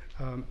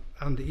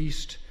and the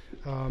East.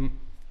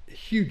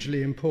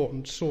 Hugely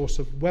important source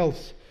of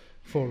wealth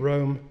for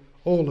Rome,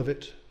 all of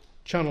it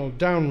channeled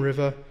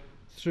downriver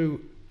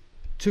through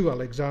to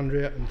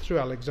Alexandria and through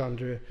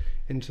Alexandria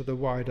into the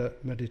wider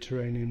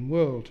Mediterranean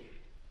world.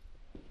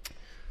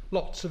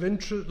 Lots of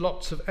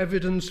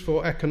evidence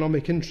for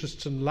economic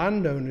interests and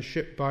land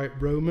ownership by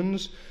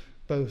Romans,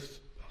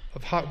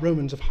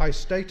 Romans of high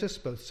status,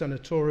 both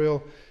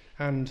senatorial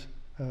and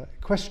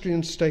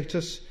equestrian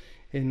status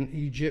in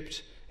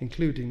Egypt,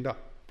 including that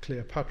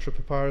Cleopatra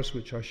papyrus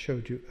which I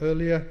showed you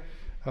earlier.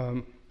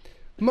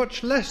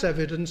 Much less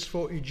evidence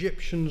for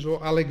Egyptians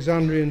or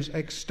Alexandrians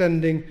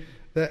extending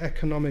their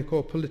economic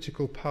or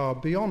political power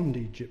beyond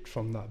Egypt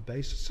from that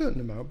base, a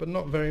certain amount, but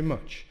not very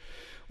much.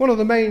 One of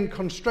the main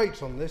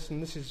constraints on this, and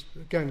this is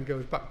again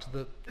goes back to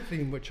the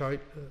theme which I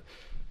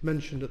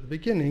mentioned at the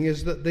beginning,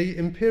 is that the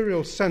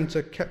imperial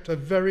centre kept a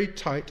very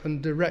tight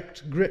and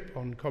direct grip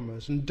on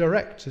commerce. And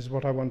direct is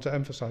what I want to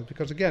emphasise,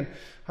 because again,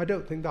 I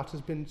don't think that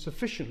has been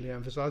sufficiently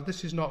emphasised.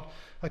 This is not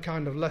a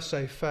kind of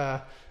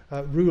laissez-faire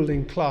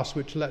ruling class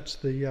which lets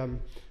the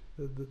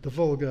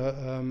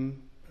vulgar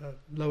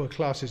lower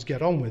classes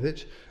get on with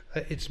it.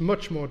 It's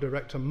much more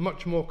direct and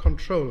much more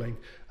controlling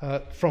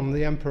from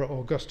the Emperor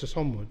Augustus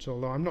onwards,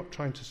 although I'm not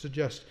trying to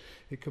suggest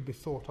it could be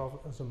thought of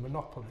as a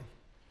monopoly.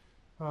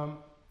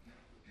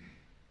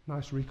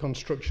 Nice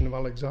reconstruction of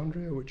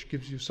Alexandria, which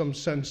gives you some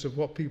sense of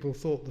what people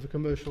thought the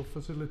commercial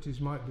facilities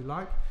might be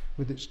like,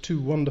 with its two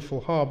wonderful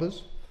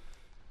harbours.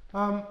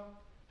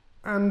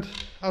 And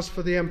as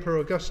for the Emperor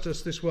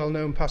Augustus, this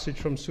well-known passage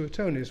from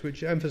Suetonius,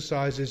 which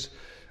emphasises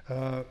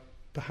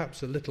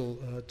perhaps a little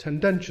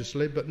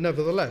tendentiously, but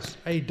nevertheless,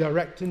 a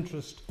direct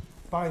interest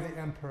by the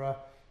emperor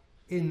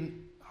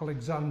in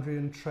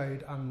Alexandrian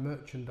trade and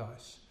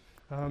merchandise.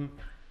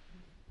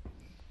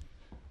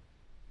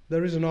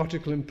 There is an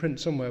article in print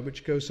somewhere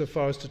which goes so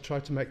far as to try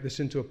to make this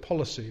into a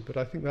policy, but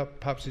I think that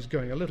perhaps is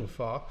going a little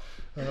far,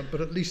 but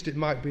at least it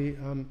might be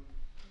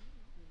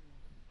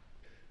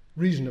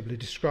reasonably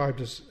described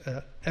as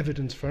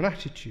evidence for an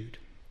attitude.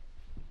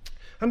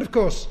 And of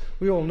course,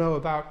 we all know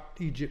about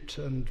Egypt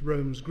and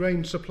Rome's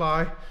grain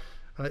supply.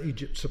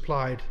 Egypt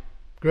supplied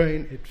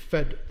grain. It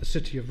fed the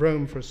city of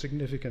Rome for a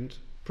significant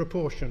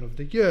proportion of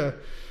the year.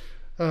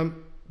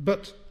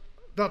 But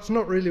that's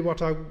not really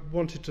what I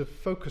wanted to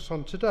focus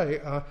on today.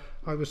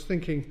 I was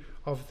thinking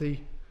of the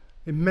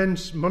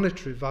immense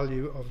monetary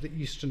value of the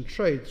eastern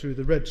trade through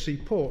the Red Sea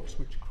ports,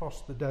 which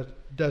crossed the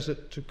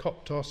desert to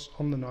Koptos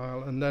on the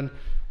Nile and then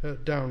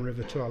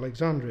downriver to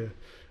Alexandria.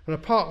 And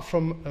apart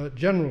from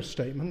general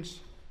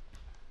statements,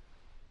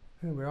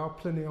 here we are,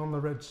 Pliny on the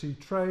Red Sea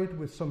trade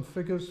with some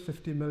figures,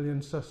 50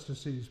 million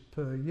sesterces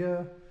per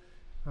year,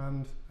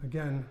 and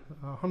again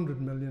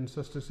 100 million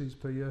sesterces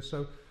per year,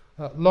 so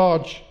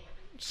large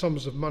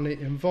sums of money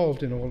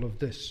involved in all of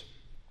this.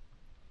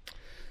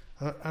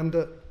 And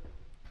a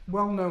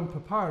well-known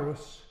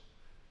papyrus,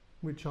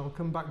 which I'll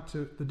come back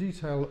to the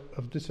detail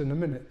of this in a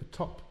minute, the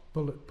top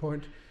bullet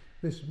point,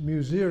 this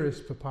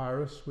Museris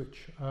papyrus,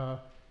 which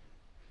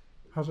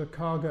has a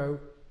cargo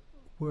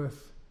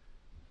worth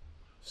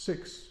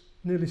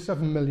nearly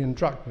 7 million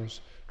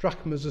drachmas.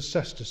 Drachmas are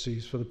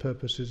sesterces for the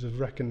purposes of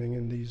reckoning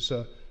in these,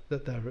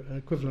 that they're an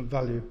equivalent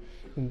value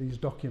in these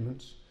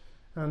documents.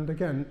 And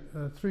again,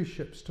 3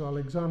 ships to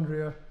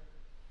Alexandria,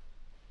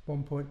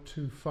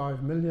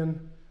 1.25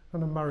 million,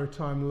 and a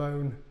maritime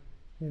loan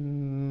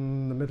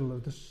in the middle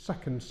of the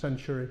 2nd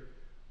century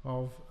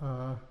of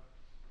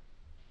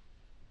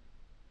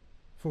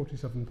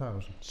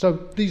 47,000.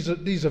 So these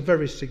are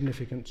very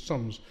significant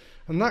sums.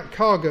 And that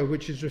cargo,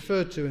 which is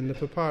referred to in the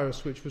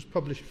papyrus, which was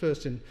published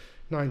first in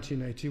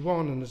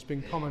 1981 and has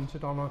been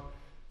commented on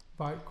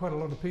by quite a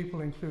lot of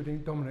people, including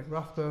Dominic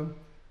Rathbone,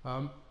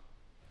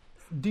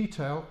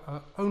 detail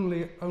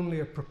only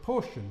a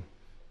proportion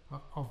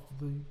of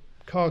the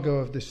cargo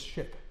of this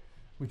ship,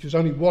 which is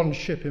only one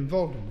ship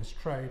involved in this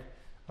trade,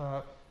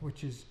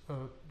 which is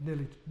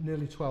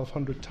nearly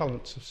 1,200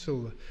 talents of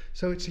silver.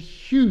 So it's a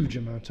huge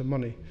amount of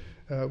money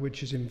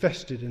which is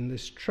invested in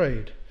this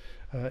trade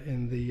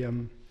in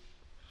the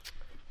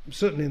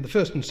certainly in the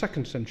 1st and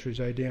 2nd centuries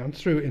AD and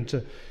through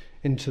into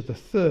the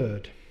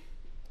 3rd.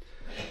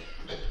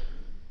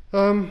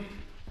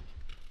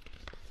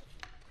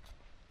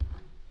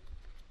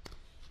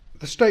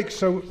 The stakes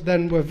so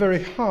then were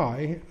very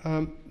high.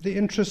 The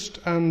interest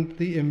and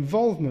the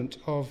involvement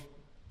of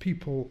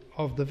people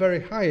of the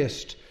very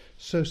highest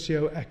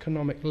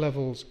socio-economic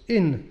levels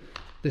in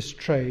this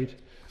trade,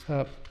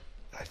 I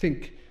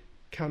think,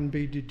 can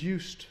be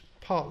deduced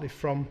partly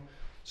from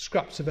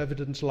scraps of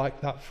evidence like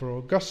that for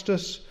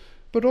Augustus,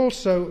 but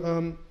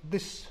also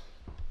this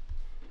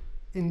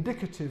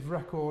indicative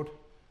record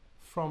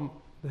from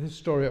the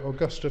Historia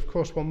Augusta. Of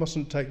course, one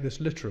mustn't take this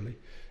literally.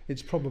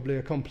 It's probably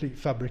a complete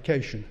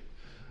fabrication.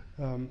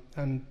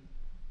 And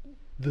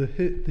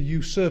the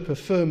usurper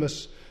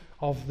Firmus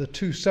of the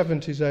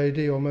 270s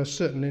AD almost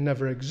certainly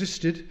never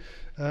existed,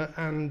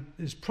 and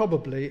is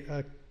probably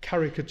a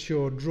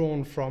caricature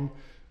drawn from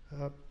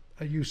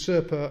a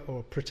usurper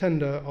or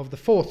pretender of the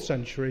 4th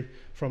century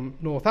from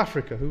North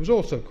Africa, who was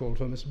also called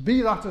Firmus.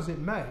 Be that as it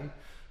may,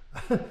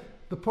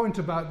 the point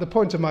of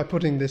my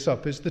putting this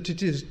up is that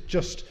it is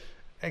just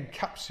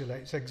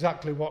encapsulates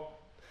exactly what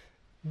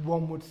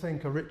one would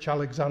think a rich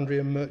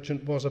Alexandrian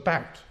merchant was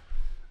about.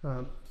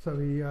 So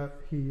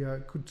he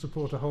could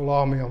support a whole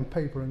army on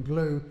paper and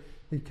glue.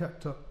 He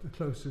kept up the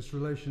closest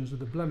relations with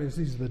the Blemmyes.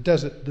 These are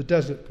the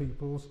desert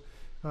peoples,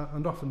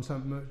 and often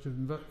sent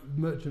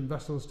merchant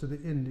vessels to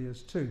the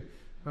Indies too.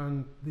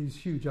 And these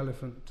huge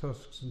elephant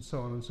tusks and so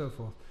on and so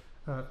forth.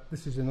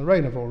 This is in the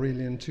reign of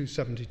Aurelian,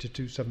 270 to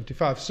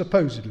 275,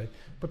 supposedly.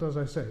 But as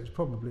I say, it's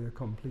probably a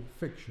complete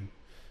fiction.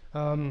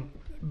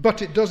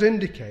 But it does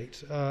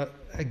indicate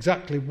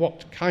exactly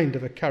what kind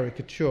of a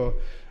caricature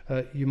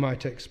you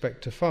might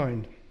expect to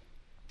find.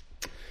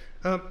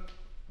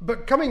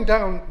 But coming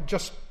down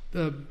just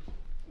as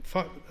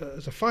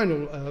a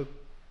final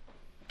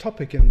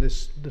topic in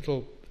this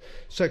little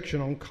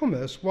section on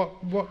commerce,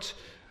 what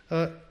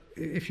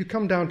if you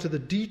come down to the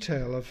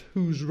detail of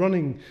who's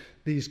running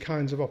these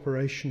kinds of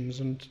operations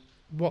and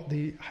what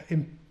the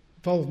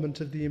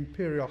involvement of the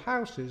imperial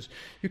house is,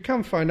 you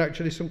can find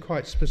actually some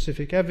quite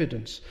specific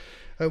evidence.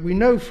 We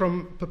know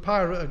from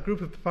a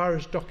group of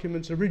papyrus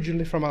documents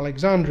originally from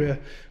Alexandria,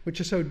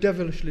 which are so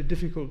devilishly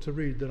difficult to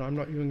read that I'm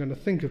not even going to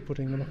think of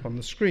putting them up on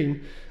the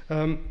screen,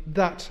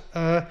 that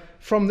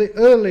from the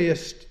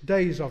earliest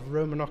days of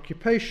Roman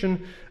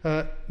occupation,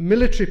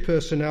 military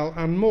personnel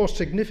and more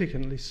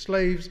significantly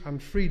slaves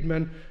and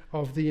freedmen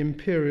of the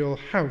imperial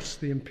house,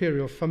 the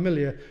imperial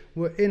familia,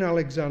 were in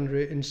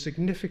Alexandria in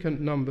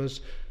significant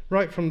numbers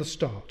right from the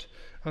start.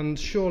 And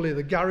surely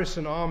the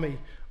garrison army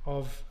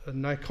of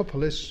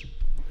Nicopolis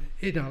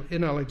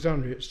in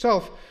Alexandria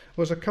itself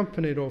was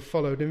accompanied or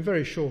followed in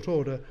very short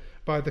order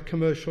by the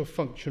commercial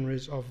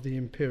functionaries of the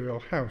imperial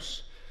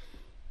house.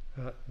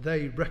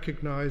 They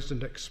recognized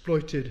and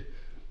exploited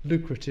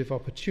lucrative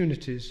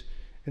opportunities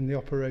in the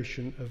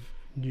operation of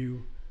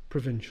new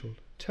provincial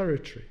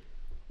territory.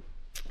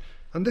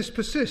 And this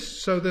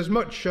persists, so there's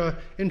much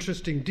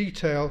interesting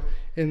detail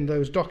in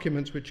those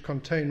documents which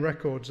contain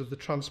records of the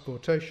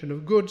transportation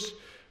of goods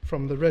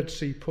from the Red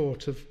Sea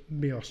port of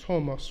Myos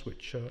Hormos,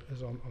 which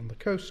is on the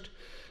coast.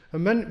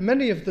 And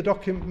many of the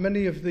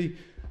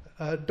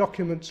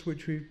documents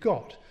which we've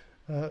got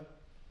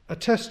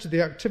attest to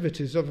the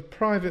activities of a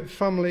private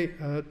family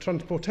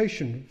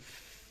transportation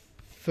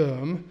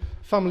firm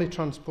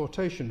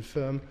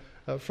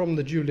from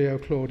the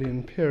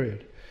Julio-Claudian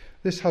period.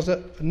 This has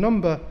a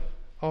number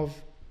of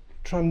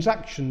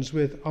transactions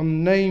with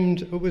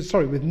named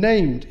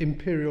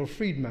imperial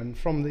freedmen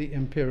from the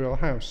imperial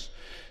house.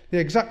 The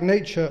exact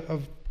nature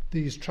of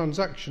these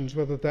transactions,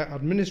 whether they're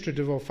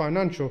administrative or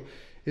financial,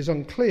 is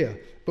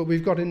unclear, but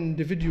we've got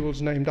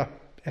individuals named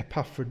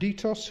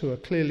Epaphroditos, who are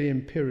clearly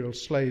imperial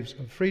slaves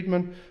and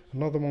freedmen,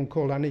 another one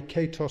called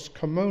Aniketos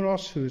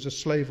Komonos, who is a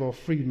slave or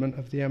freedman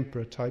of the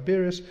Emperor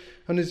Tiberius,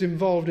 and is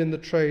involved in the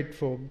trade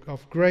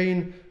of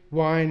grain,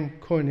 wine,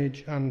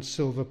 coinage, and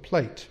silver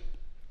plate.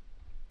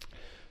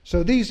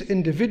 So these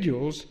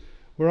individuals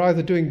were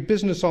either doing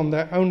business on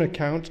their own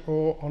account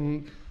or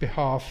on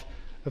behalf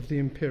of the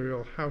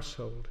imperial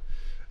household.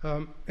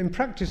 In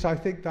practice, I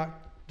think that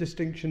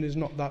distinction is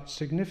not that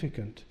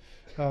significant.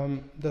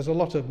 There's a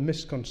lot of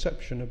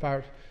misconception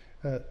about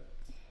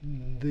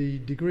the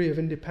degree of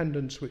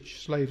independence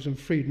which slaves and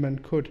freedmen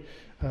could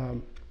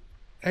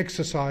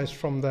exercise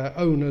from their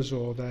owners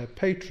or their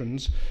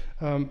patrons,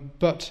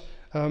 but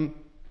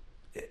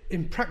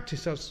in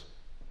practice, as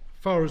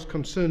far as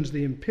concerns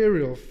the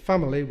imperial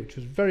family, which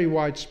was very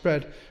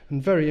widespread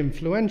and very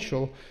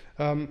influential,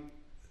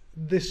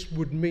 this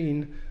would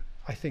mean,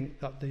 I think,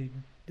 that the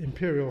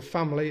imperial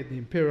family, the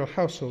imperial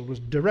household, was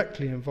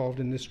directly involved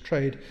in this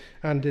trade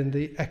and in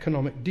the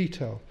economic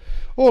detail.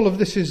 All of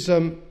this is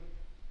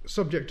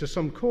subject to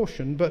some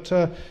caution, but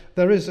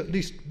there is at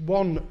least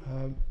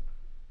one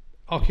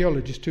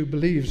archaeologist who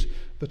believes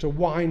that a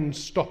wine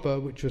stopper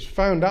which was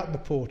found at the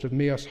port of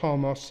Myos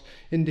Hormos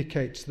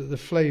indicates that the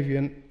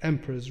Flavian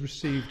emperors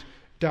received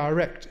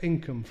direct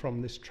income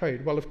from this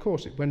trade. Well, of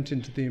course, it went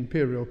into the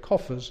imperial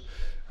coffers,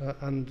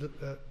 and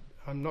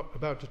I'm not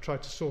about to try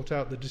to sort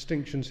out the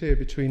distinctions here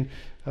between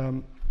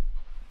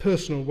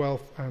personal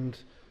wealth and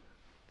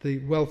the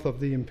wealth of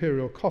the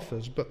imperial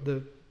coffers, but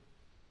the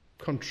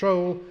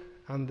control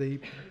and the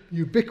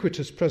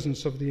ubiquitous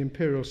presence of the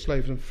imperial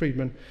slaves and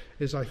freedmen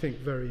is, I think,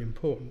 very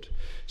important.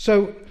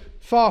 So,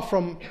 far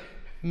from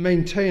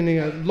maintaining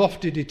a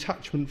lofty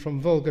detachment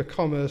from vulgar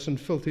commerce and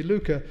filthy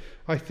lucre,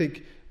 I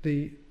think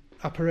the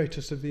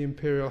apparatus of the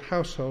imperial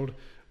household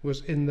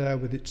was in there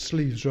with its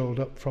sleeves rolled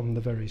up from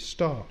the very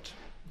start.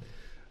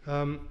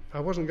 I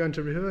wasn't going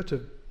to refer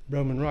to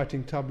Roman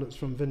writing tablets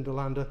from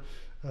Vindolanda,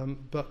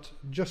 but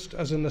just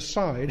as an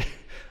aside,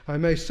 I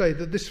may say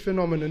that this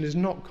phenomenon is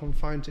not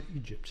confined to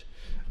Egypt.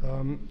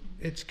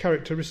 It's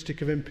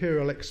characteristic of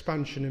imperial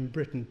expansion in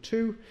Britain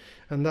too,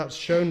 and that's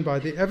shown by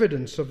the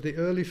evidence of the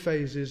early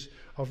phases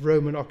of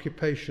Roman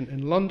occupation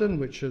in London,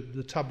 which are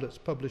the tablets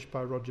published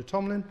by Roger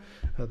Tomlin,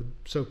 the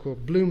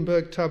so-called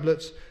Bloomberg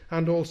tablets,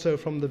 and also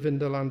from the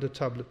Vindolanda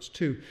tablets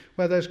too,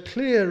 where there's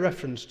clear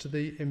reference to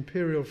the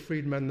imperial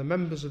freedmen, the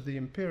members of the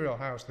imperial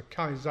house, the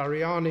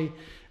Caesariani,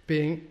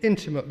 being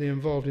intimately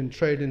involved in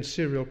trade in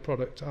cereal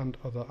product and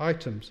other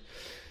items.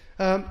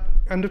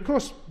 And of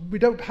course, we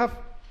don't have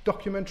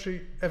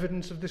documentary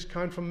evidence of this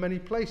kind from many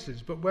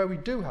places, but where we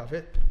do have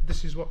it,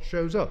 this is what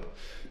shows up.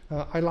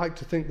 I like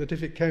to think that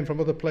if it came from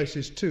other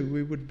places too,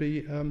 we would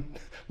be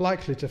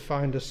likely to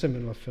find a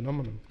similar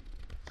phenomenon.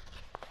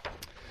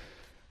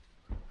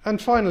 And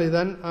finally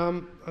then,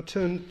 I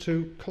turn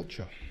to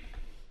culture.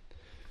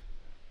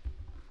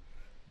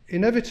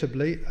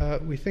 Inevitably,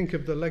 we think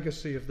of the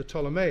legacy of the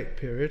Ptolemaic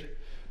period,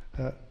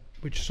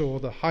 which saw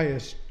the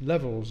highest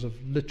levels of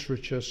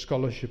literature,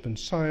 scholarship and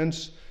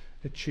science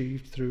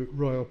achieved through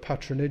royal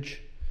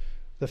patronage,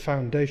 the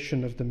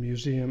foundation of the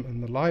museum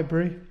and the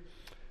library,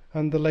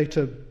 and the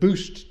later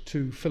boost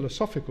to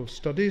philosophical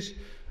studies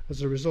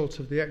as a result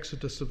of the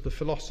exodus of the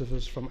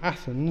philosophers from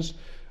Athens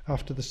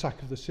after the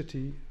sack of the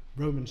city,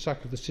 Roman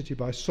sack of the city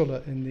by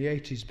Sulla in the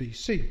 80s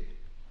BC.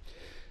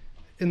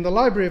 In the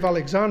Library of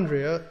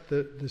Alexandria,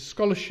 the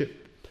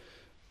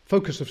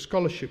focus of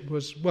scholarship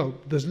was, well,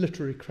 there's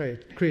literary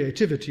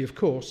creativity, of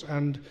course,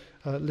 and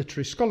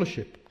literary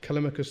scholarship.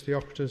 Callimachus,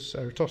 Theocritus,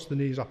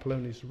 Eratosthenes,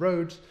 Apollonius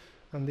Rhodes,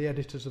 and the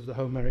editors of the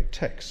Homeric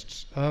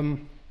texts.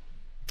 And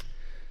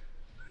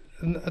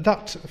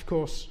that, of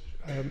course,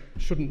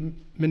 shouldn't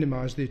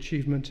minimise the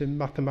achievement in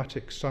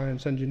mathematics,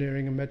 science,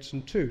 engineering and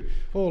medicine too.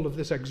 All of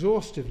this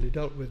exhaustively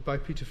dealt with by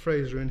Peter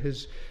Fraser in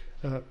his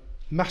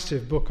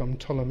massive book on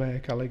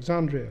Ptolemaic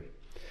Alexandria.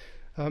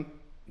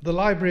 The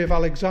Library of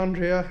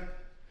Alexandria,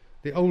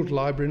 the old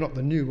library, not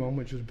the new one,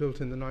 which was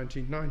built in the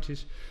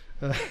 1990s,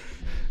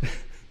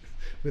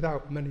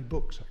 without many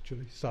books,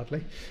 actually,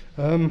 sadly.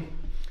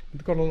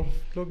 They've got a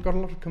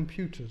lot of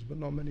computers, but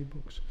not many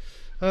books.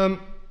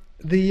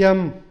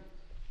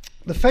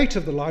 The fate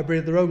of the library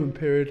of the Roman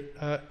period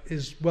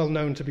is well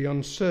known to be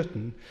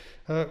uncertain.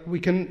 We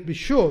can be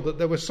sure that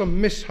there was some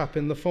mishap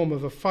in the form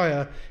of a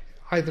fire,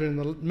 either in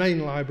the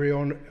main library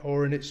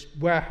or in its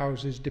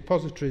warehouses,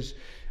 depositories,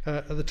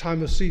 at the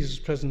time of Caesar's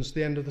presence,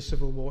 the end of the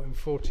Civil War in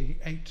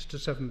 48 to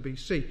 7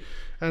 BC.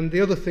 And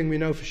the other thing we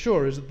know for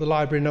sure is that the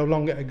library no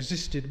longer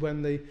existed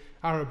when the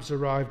Arabs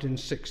arrived in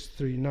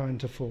 639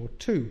 to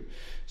 42.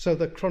 So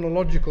the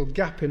chronological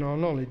gap in our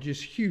knowledge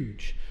is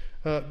huge.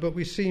 But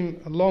we seem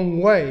a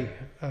long way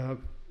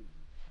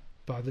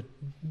by the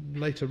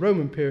later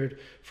Roman period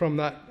from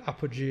that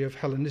apogee of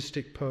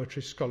Hellenistic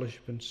poetry,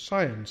 scholarship and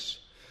science.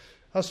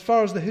 As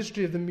far as the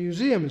history of the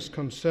museum is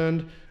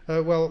concerned,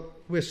 well,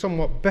 we're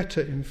somewhat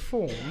better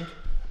informed.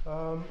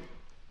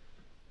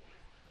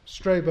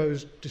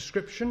 Strabo's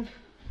description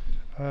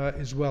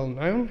is well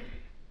known.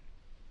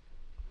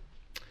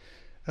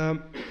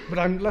 But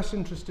I'm less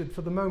interested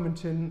for the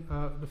moment in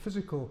the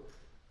physical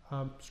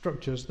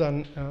structures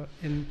than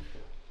in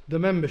the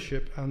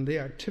membership and the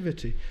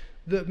activity.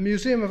 The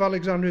Museum of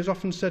Alexandria is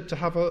often said to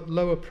have a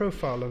lower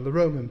profile in the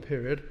Roman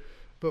period,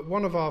 but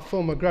one of our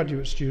former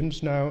graduate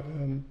students, now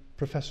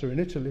professor in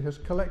Italy, has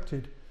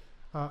collected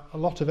a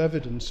lot of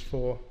evidence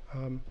for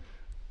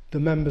the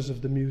members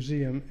of the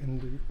museum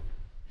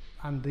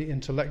and the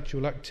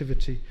intellectual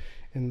activity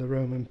in the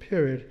Roman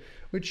period,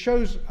 which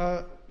shows,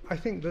 I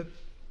think, that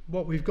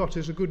what we've got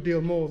is a good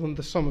deal more than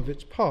the sum of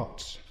its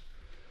parts.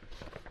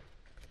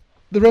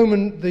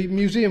 The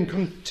museum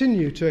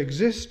continued to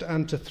exist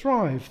and to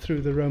thrive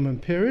through the Roman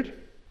period.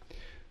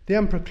 The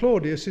Emperor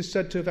Claudius is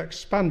said to have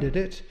expanded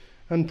it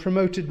and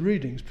promoted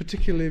readings,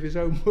 particularly of his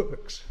own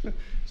works.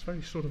 It's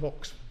very sort of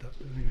Oxford, that,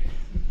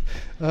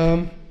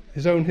 anyway.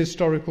 His own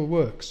historical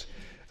works.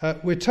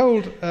 We're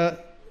told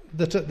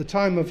that at the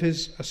time of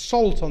his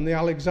assault on the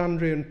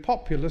Alexandrian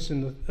populace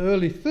in the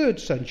early 3rd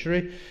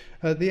century,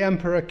 the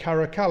Emperor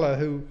Caracalla,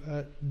 who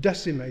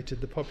decimated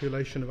the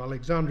population of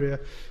Alexandria,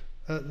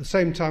 at the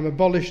same time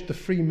abolished the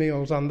free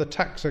meals and the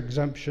tax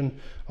exemption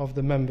of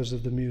the members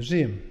of the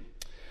museum.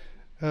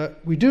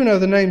 We do know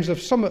the names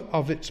of some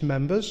of its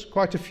members,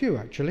 quite a few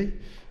actually,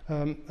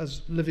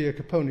 as Livia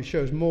Caponi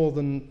shows, more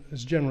than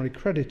is generally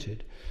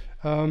credited.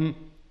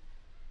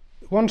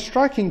 One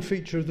striking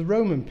feature of the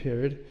Roman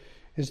period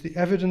is the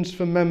evidence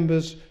for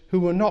members who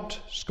were not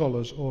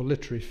scholars or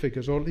literary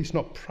figures, or at least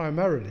not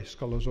primarily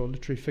scholars or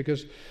literary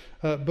figures,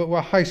 but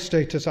were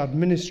high-status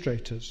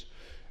administrators.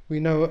 We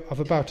know of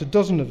about a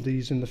dozen of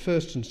these in the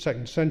 1st and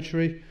 2nd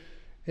century,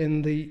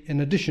 in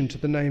addition to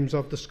the names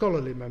of the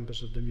scholarly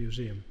members of the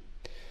museum.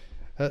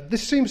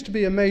 This seems to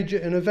be a major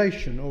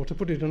innovation, or to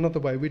put it another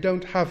way, we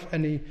don't have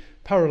any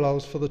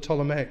parallels for the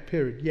Ptolemaic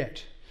period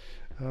yet.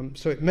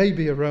 So it may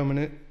be a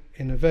Roman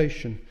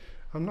innovation.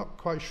 I'm not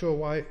quite sure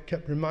why it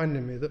kept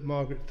reminding me that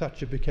Margaret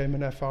Thatcher became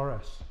an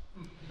FRS.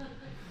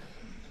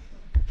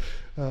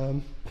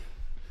 Well,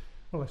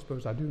 I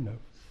suppose I do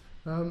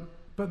know.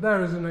 But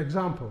there is an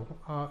example,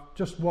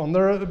 just one.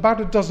 There are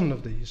about a dozen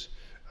of these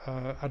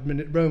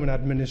Roman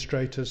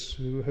administrators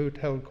who had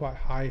held quite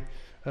high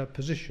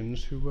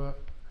positions, who were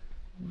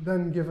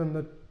then given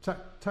the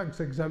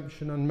tax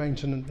exemption and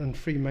maintenance and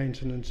free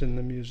maintenance in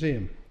the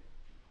museum.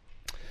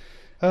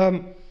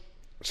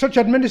 Such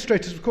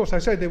administrators, of course, I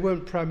say they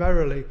weren't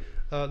primarily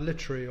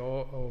literary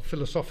or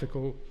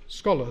philosophical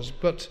scholars,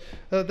 but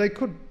they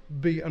could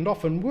be, and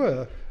often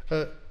were,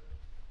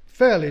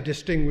 fairly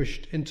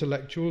distinguished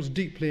intellectuals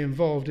deeply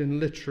involved in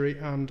literary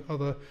and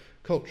other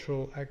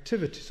cultural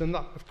activities. And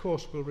that, of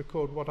course, will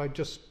recall what I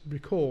just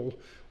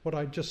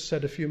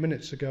said a few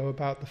minutes ago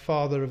about the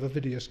father of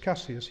Ovidius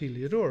Cassius,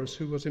 Heliodorus,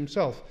 who was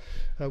himself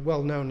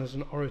well known as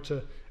an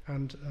orator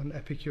and an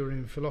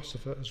Epicurean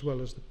philosopher, as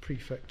well as the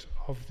prefect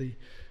of the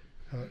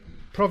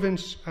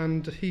province.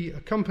 And he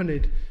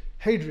accompanied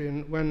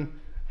Hadrian when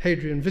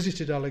Hadrian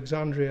visited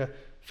Alexandria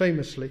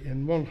famously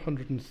in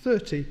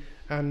 130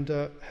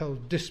 and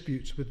held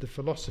disputes with the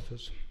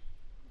philosophers.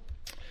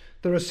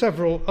 There are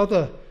several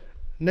other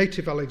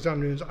native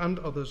Alexandrians and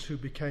others who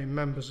became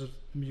members of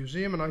the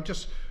museum, and I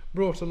just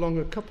brought along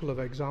a couple of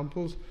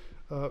examples,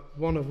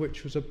 one of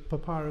which was a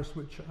papyrus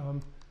which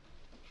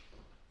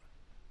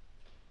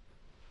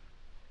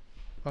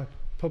I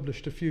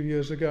published a few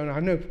years ago, and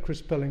I know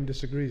Chris Pelling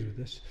disagrees with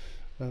this.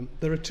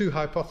 There are two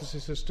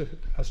hypotheses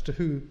as to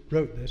who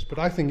wrote this, but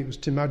I think it was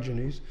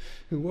Timagenes,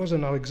 who was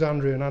an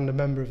Alexandrian and a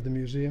member of the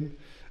museum.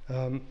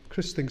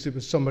 Chris thinks it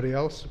was somebody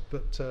else,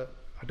 but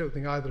I don't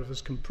think either of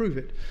us can prove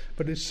it.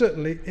 But it's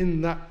certainly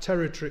in that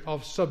territory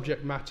of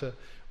subject matter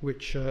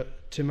which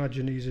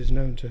Timagenes is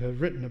known to have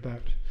written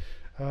about.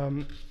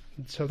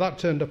 So that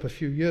turned up a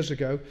few years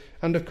ago,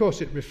 and of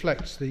course it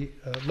reflects the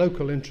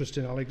local interest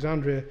in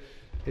Alexandria,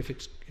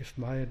 if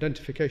my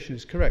identification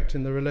is correct,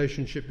 in the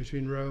relationship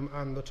between Rome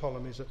and the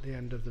Ptolemies at the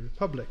end of the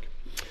Republic.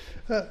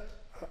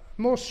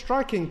 More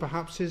striking,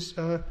 perhaps, is,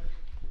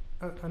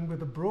 and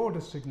with a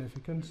broader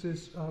significance,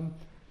 is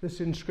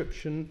this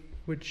inscription,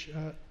 which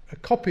a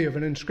copy of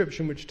an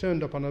inscription which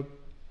turned up on an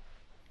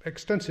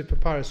extensive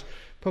papyrus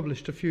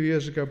published a few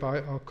years ago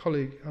by our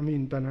colleague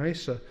Amin Ben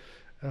Isa.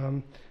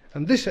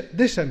 And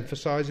this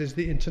emphasises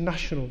the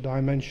international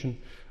dimension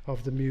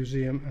of the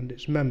museum and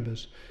its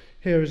members.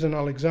 Here is an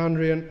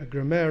Alexandrian, a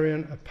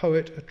grammarian, a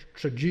poet, a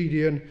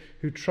tragedian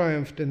who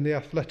triumphed in the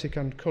athletic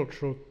and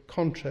cultural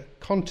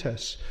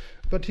contests.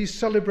 But he's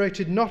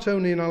celebrated not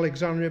only in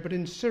Alexandria but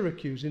in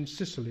Syracuse, in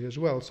Sicily as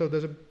well. So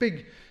there's a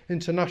big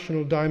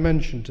international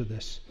dimension to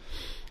this.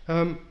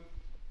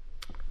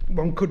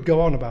 One could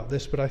go on about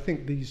this, but I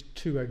think these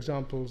two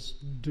examples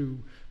do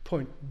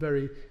point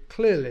very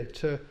clearly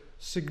to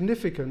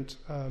significant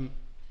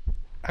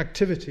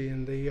activity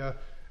in the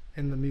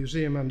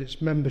museum and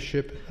its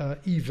membership,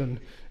 even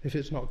if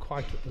it's not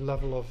quite at the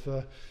level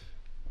of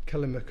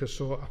Callimachus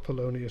or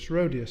Apollonius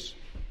Rhodius.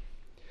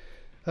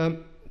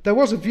 There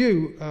was a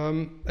view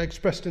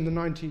expressed in the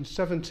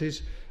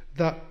 1970s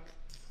that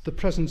the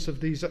presence of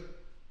these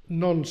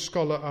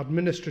non-scholar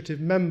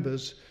administrative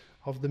members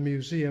of the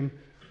museum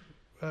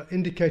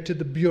indicated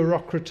the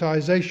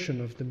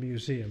bureaucratization of the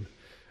museum.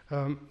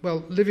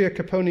 Well, Livia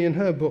Caponi in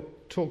her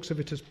book talks of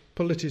it as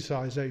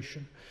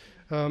politicization.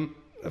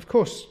 Of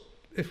course,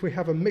 if we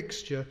have a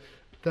mixture,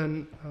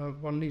 then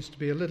one needs to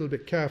be a little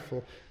bit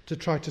careful to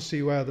try to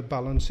see where the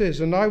balance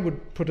is. And I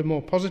would put a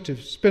more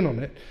positive spin on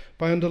it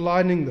by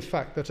underlining the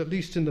fact that at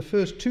least in the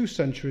first 2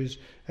 centuries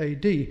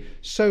AD,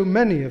 so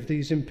many of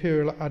these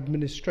imperial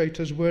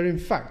administrators were in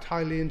fact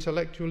highly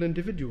intellectual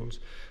individuals.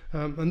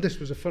 And this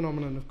was a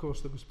phenomenon, of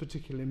course, that was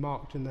particularly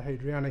marked in the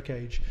Hadrianic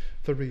age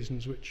for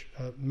reasons which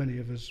many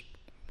of us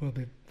will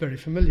be very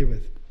familiar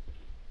with.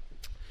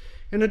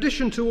 In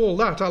addition to all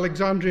that,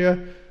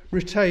 Alexandria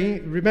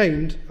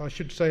remained, I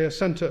should say, a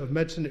centre of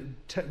medicine.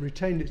 It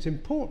retained its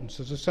importance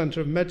as a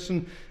centre of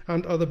medicine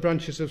and other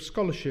branches of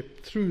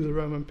scholarship through the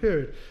Roman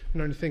period. You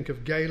can only think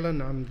of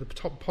Galen and the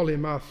top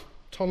polymath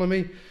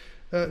Ptolemy.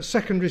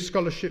 Secondary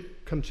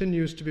scholarship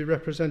continues to be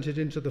represented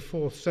into the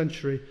 4th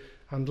century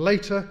and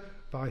later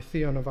by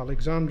Theon of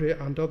Alexandria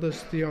and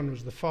others. Theon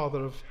was the father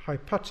of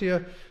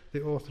Hypatia,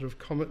 the author of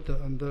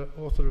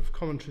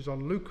commentaries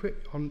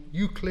on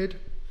Euclid.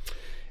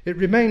 It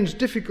remains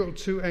difficult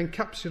to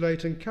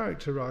encapsulate and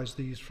characterize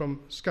these from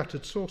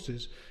scattered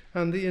sources,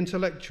 and the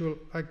intellectual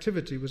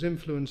activity was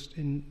influenced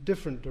in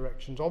different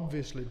directions,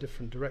 obviously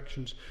different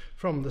directions,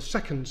 from the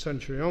 2nd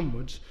century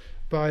onwards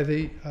by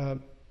the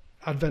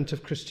advent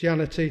of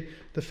Christianity,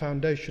 the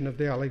foundation of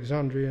the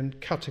Alexandrian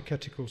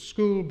catechetical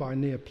school by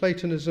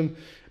Neoplatonism,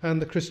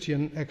 and the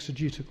Christian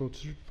exegetical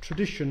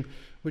tradition,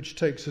 which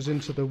takes us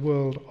into the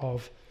world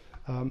of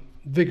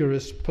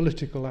vigorous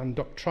political and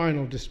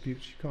doctrinal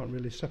disputes. You can't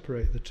really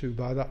separate the two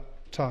by that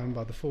time,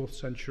 by the 4th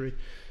century,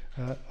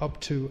 up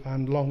to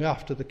and long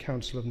after the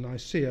Council of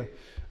Nicaea,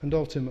 and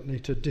ultimately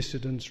to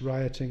dissidence,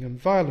 rioting and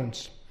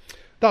violence.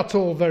 That's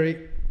all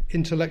very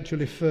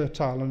intellectually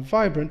fertile and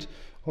vibrant,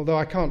 although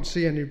I can't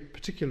see any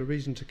particular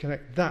reason to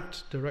connect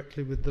that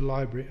directly with the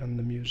library and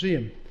the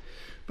museum.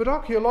 But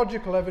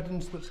archaeological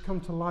evidence that's come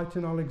to light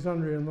in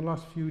Alexandria in the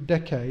last few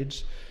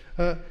decades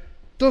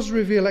does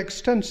reveal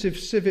extensive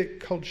civic,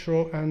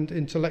 cultural and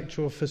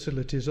intellectual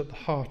facilities at the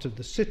heart of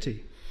the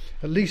city,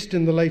 at least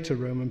in the later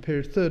Roman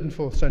period, 3rd and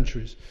 4th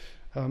centuries.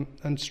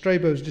 And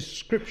Strabo's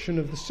description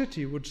of the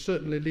city would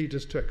certainly lead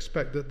us to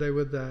expect that they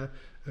were there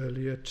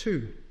earlier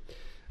too.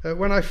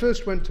 When I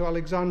first went to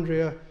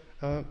Alexandria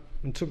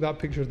and took that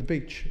picture of the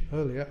beach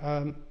earlier,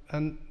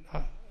 and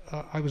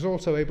I was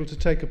also able to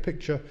take a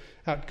picture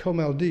at Kom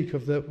El Dik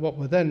of what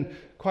were then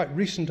quite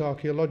recent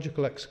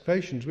archaeological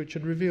excavations, which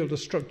had revealed a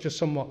structure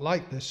somewhat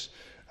like this,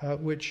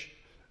 which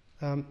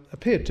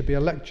appeared to be a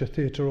lecture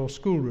theatre or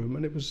schoolroom,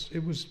 and it was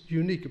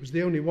unique. It was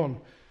the only one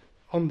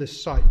on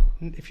this site.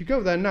 And if you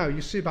go there now,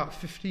 you see about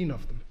 15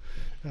 of them.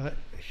 A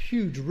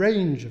huge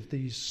range of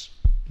these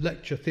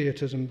lecture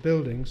theatres and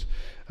buildings,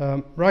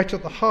 right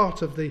at the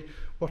heart of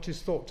what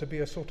is thought to be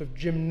a sort of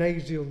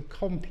gymnasial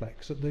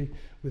complex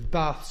with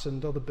baths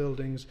and other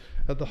buildings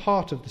at the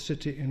heart of the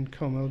city in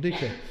Kom El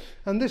Dik.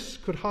 And this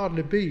could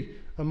hardly be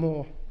a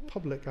more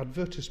public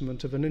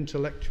advertisement of an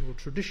intellectual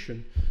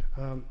tradition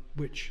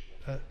which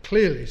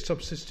clearly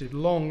subsisted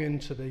long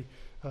into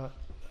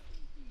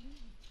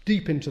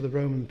deep into the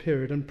Roman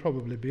period and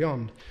probably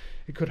beyond.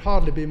 It could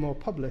hardly be more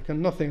public,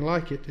 and nothing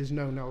like it is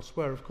known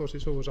elsewhere. Of course,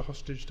 it's always a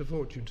hostage to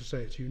fortune to say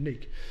it's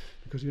unique,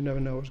 because you never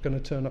know what's going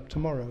to turn up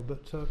tomorrow.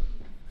 But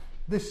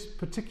this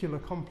particular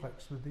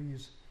complex with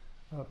these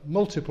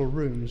multiple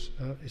rooms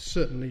is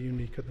certainly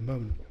unique at the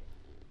moment.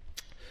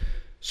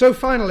 So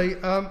finally,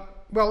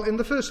 in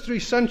the first 3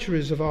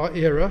 centuries of our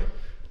era,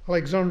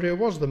 Alexandria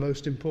was the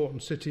most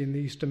important city in the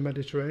Eastern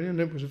Mediterranean.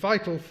 It was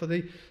vital for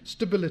the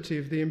stability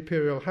of the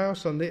imperial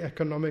house and the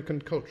economic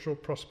and cultural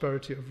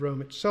prosperity of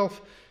Rome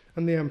itself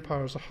and the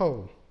empire as a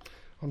whole.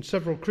 On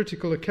several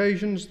critical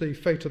occasions, the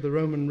fate of the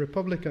Roman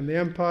Republic and the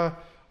empire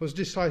was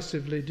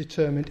decisively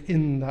determined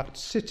in that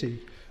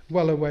city,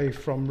 well away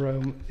from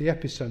Rome, the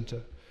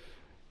epicentre.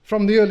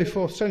 From the early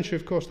 4th century,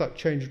 of course, that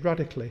changed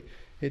radically.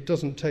 It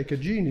doesn't take a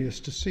genius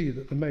to see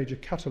that the major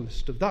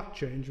catalyst of that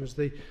change was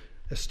the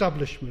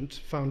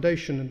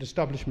foundation and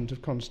establishment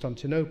of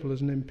Constantinople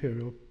as an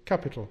imperial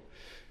capital.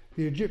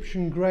 The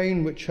Egyptian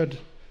grain, which had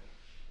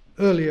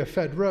earlier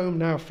fed Rome,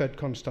 now fed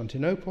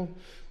Constantinople.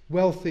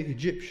 Wealthy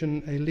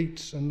Egyptian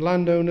elites and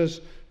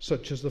landowners,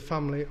 such as the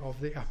family of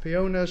the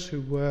Apiones,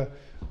 who are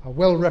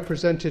well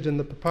represented in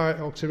the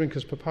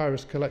Oxyrhynchus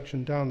Papyrus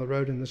collection down the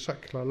road in the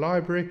Secular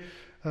Library,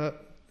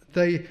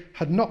 their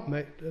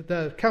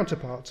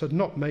counterparts had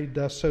not made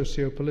their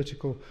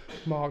socio-political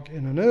mark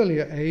in an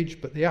earlier age,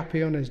 but the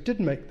Apiones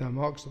did make their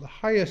marks at the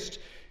highest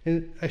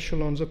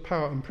echelons of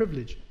power and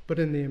privilege, but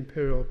in the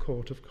imperial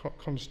court of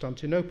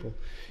Constantinople,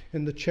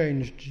 in the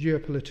changed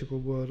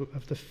geopolitical world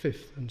of the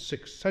 5th and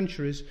 6th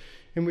centuries,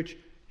 in which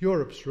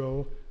Europe's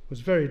role was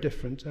very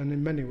different and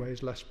in many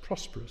ways less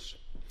prosperous.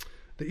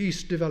 The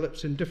East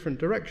develops in different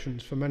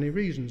directions for many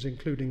reasons,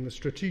 including the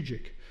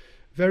strategic.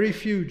 Very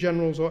few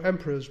generals or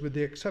emperors, with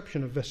the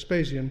exception of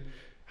Vespasian,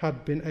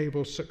 had been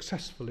able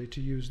successfully to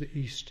use the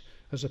East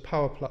as a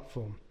power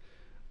platform.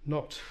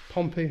 Not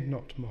Pompey,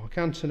 not Mark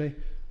Antony,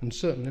 and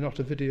certainly not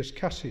Avidius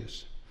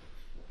Cassius.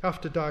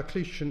 After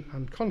Diocletian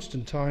and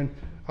Constantine,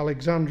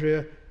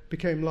 Alexandria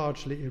became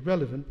largely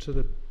irrelevant to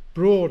the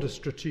broader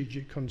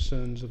strategic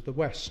concerns of the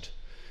West.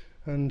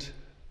 And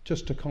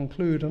just to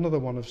conclude, another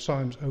one of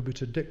Syme's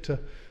obiter dicta,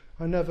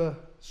 I never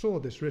saw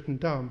this written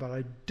down, but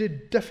I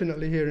did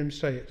definitely hear him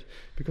say it,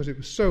 because it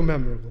was so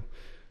memorable.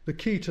 The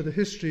key to the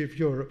history of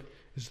Europe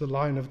is the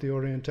line of the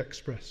Orient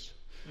Express.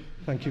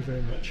 Thank you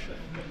very much.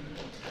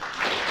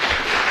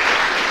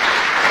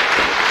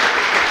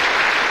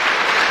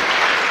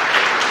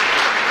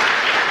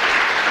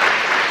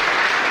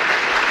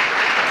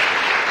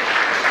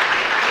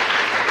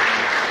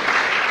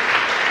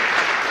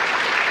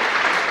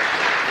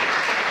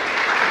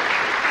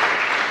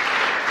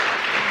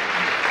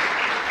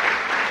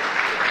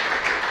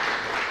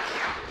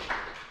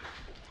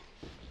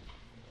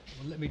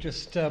 Let me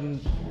just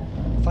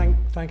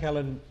thank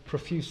Alan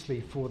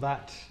profusely for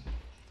that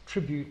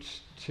tribute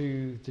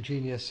to the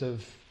genius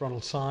of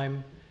Ronald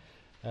Syme,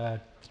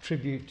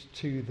 tribute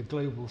to the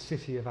global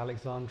city of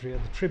Alexandria,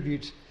 the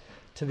tribute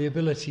to the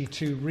ability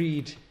to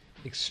read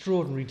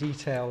extraordinary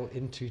detail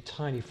into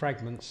tiny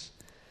fragments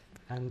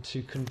and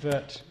to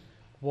convert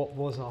what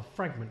was our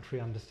fragmentary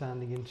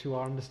understanding into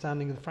our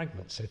understanding of the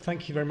fragments. So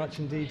thank you very much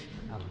indeed,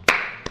 Alan.